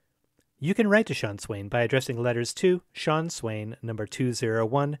 You can write to Sean Swain by addressing letters to Sean Swain, number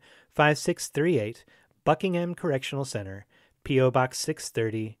 201, 5638, Buckingham Correctional Center, P.O. Box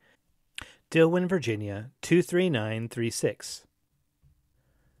 630, Dillwyn, Virginia, 23936.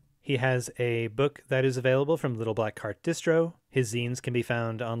 He has a book that is available from Little Black Cart Distro. His zines can be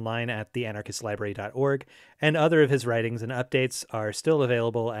found online at theanarchistlibrary.org, and other of his writings and updates are still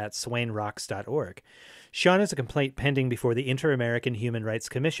available at swainrocks.org. Sean has a complaint pending before the Inter-American Human Rights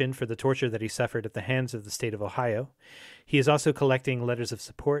Commission for the torture that he suffered at the hands of the state of Ohio. He is also collecting letters of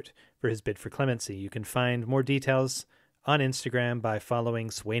support for his bid for clemency. You can find more details on Instagram by following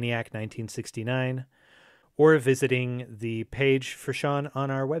Swainiac1969 or visiting the page for Sean on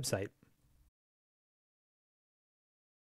our website.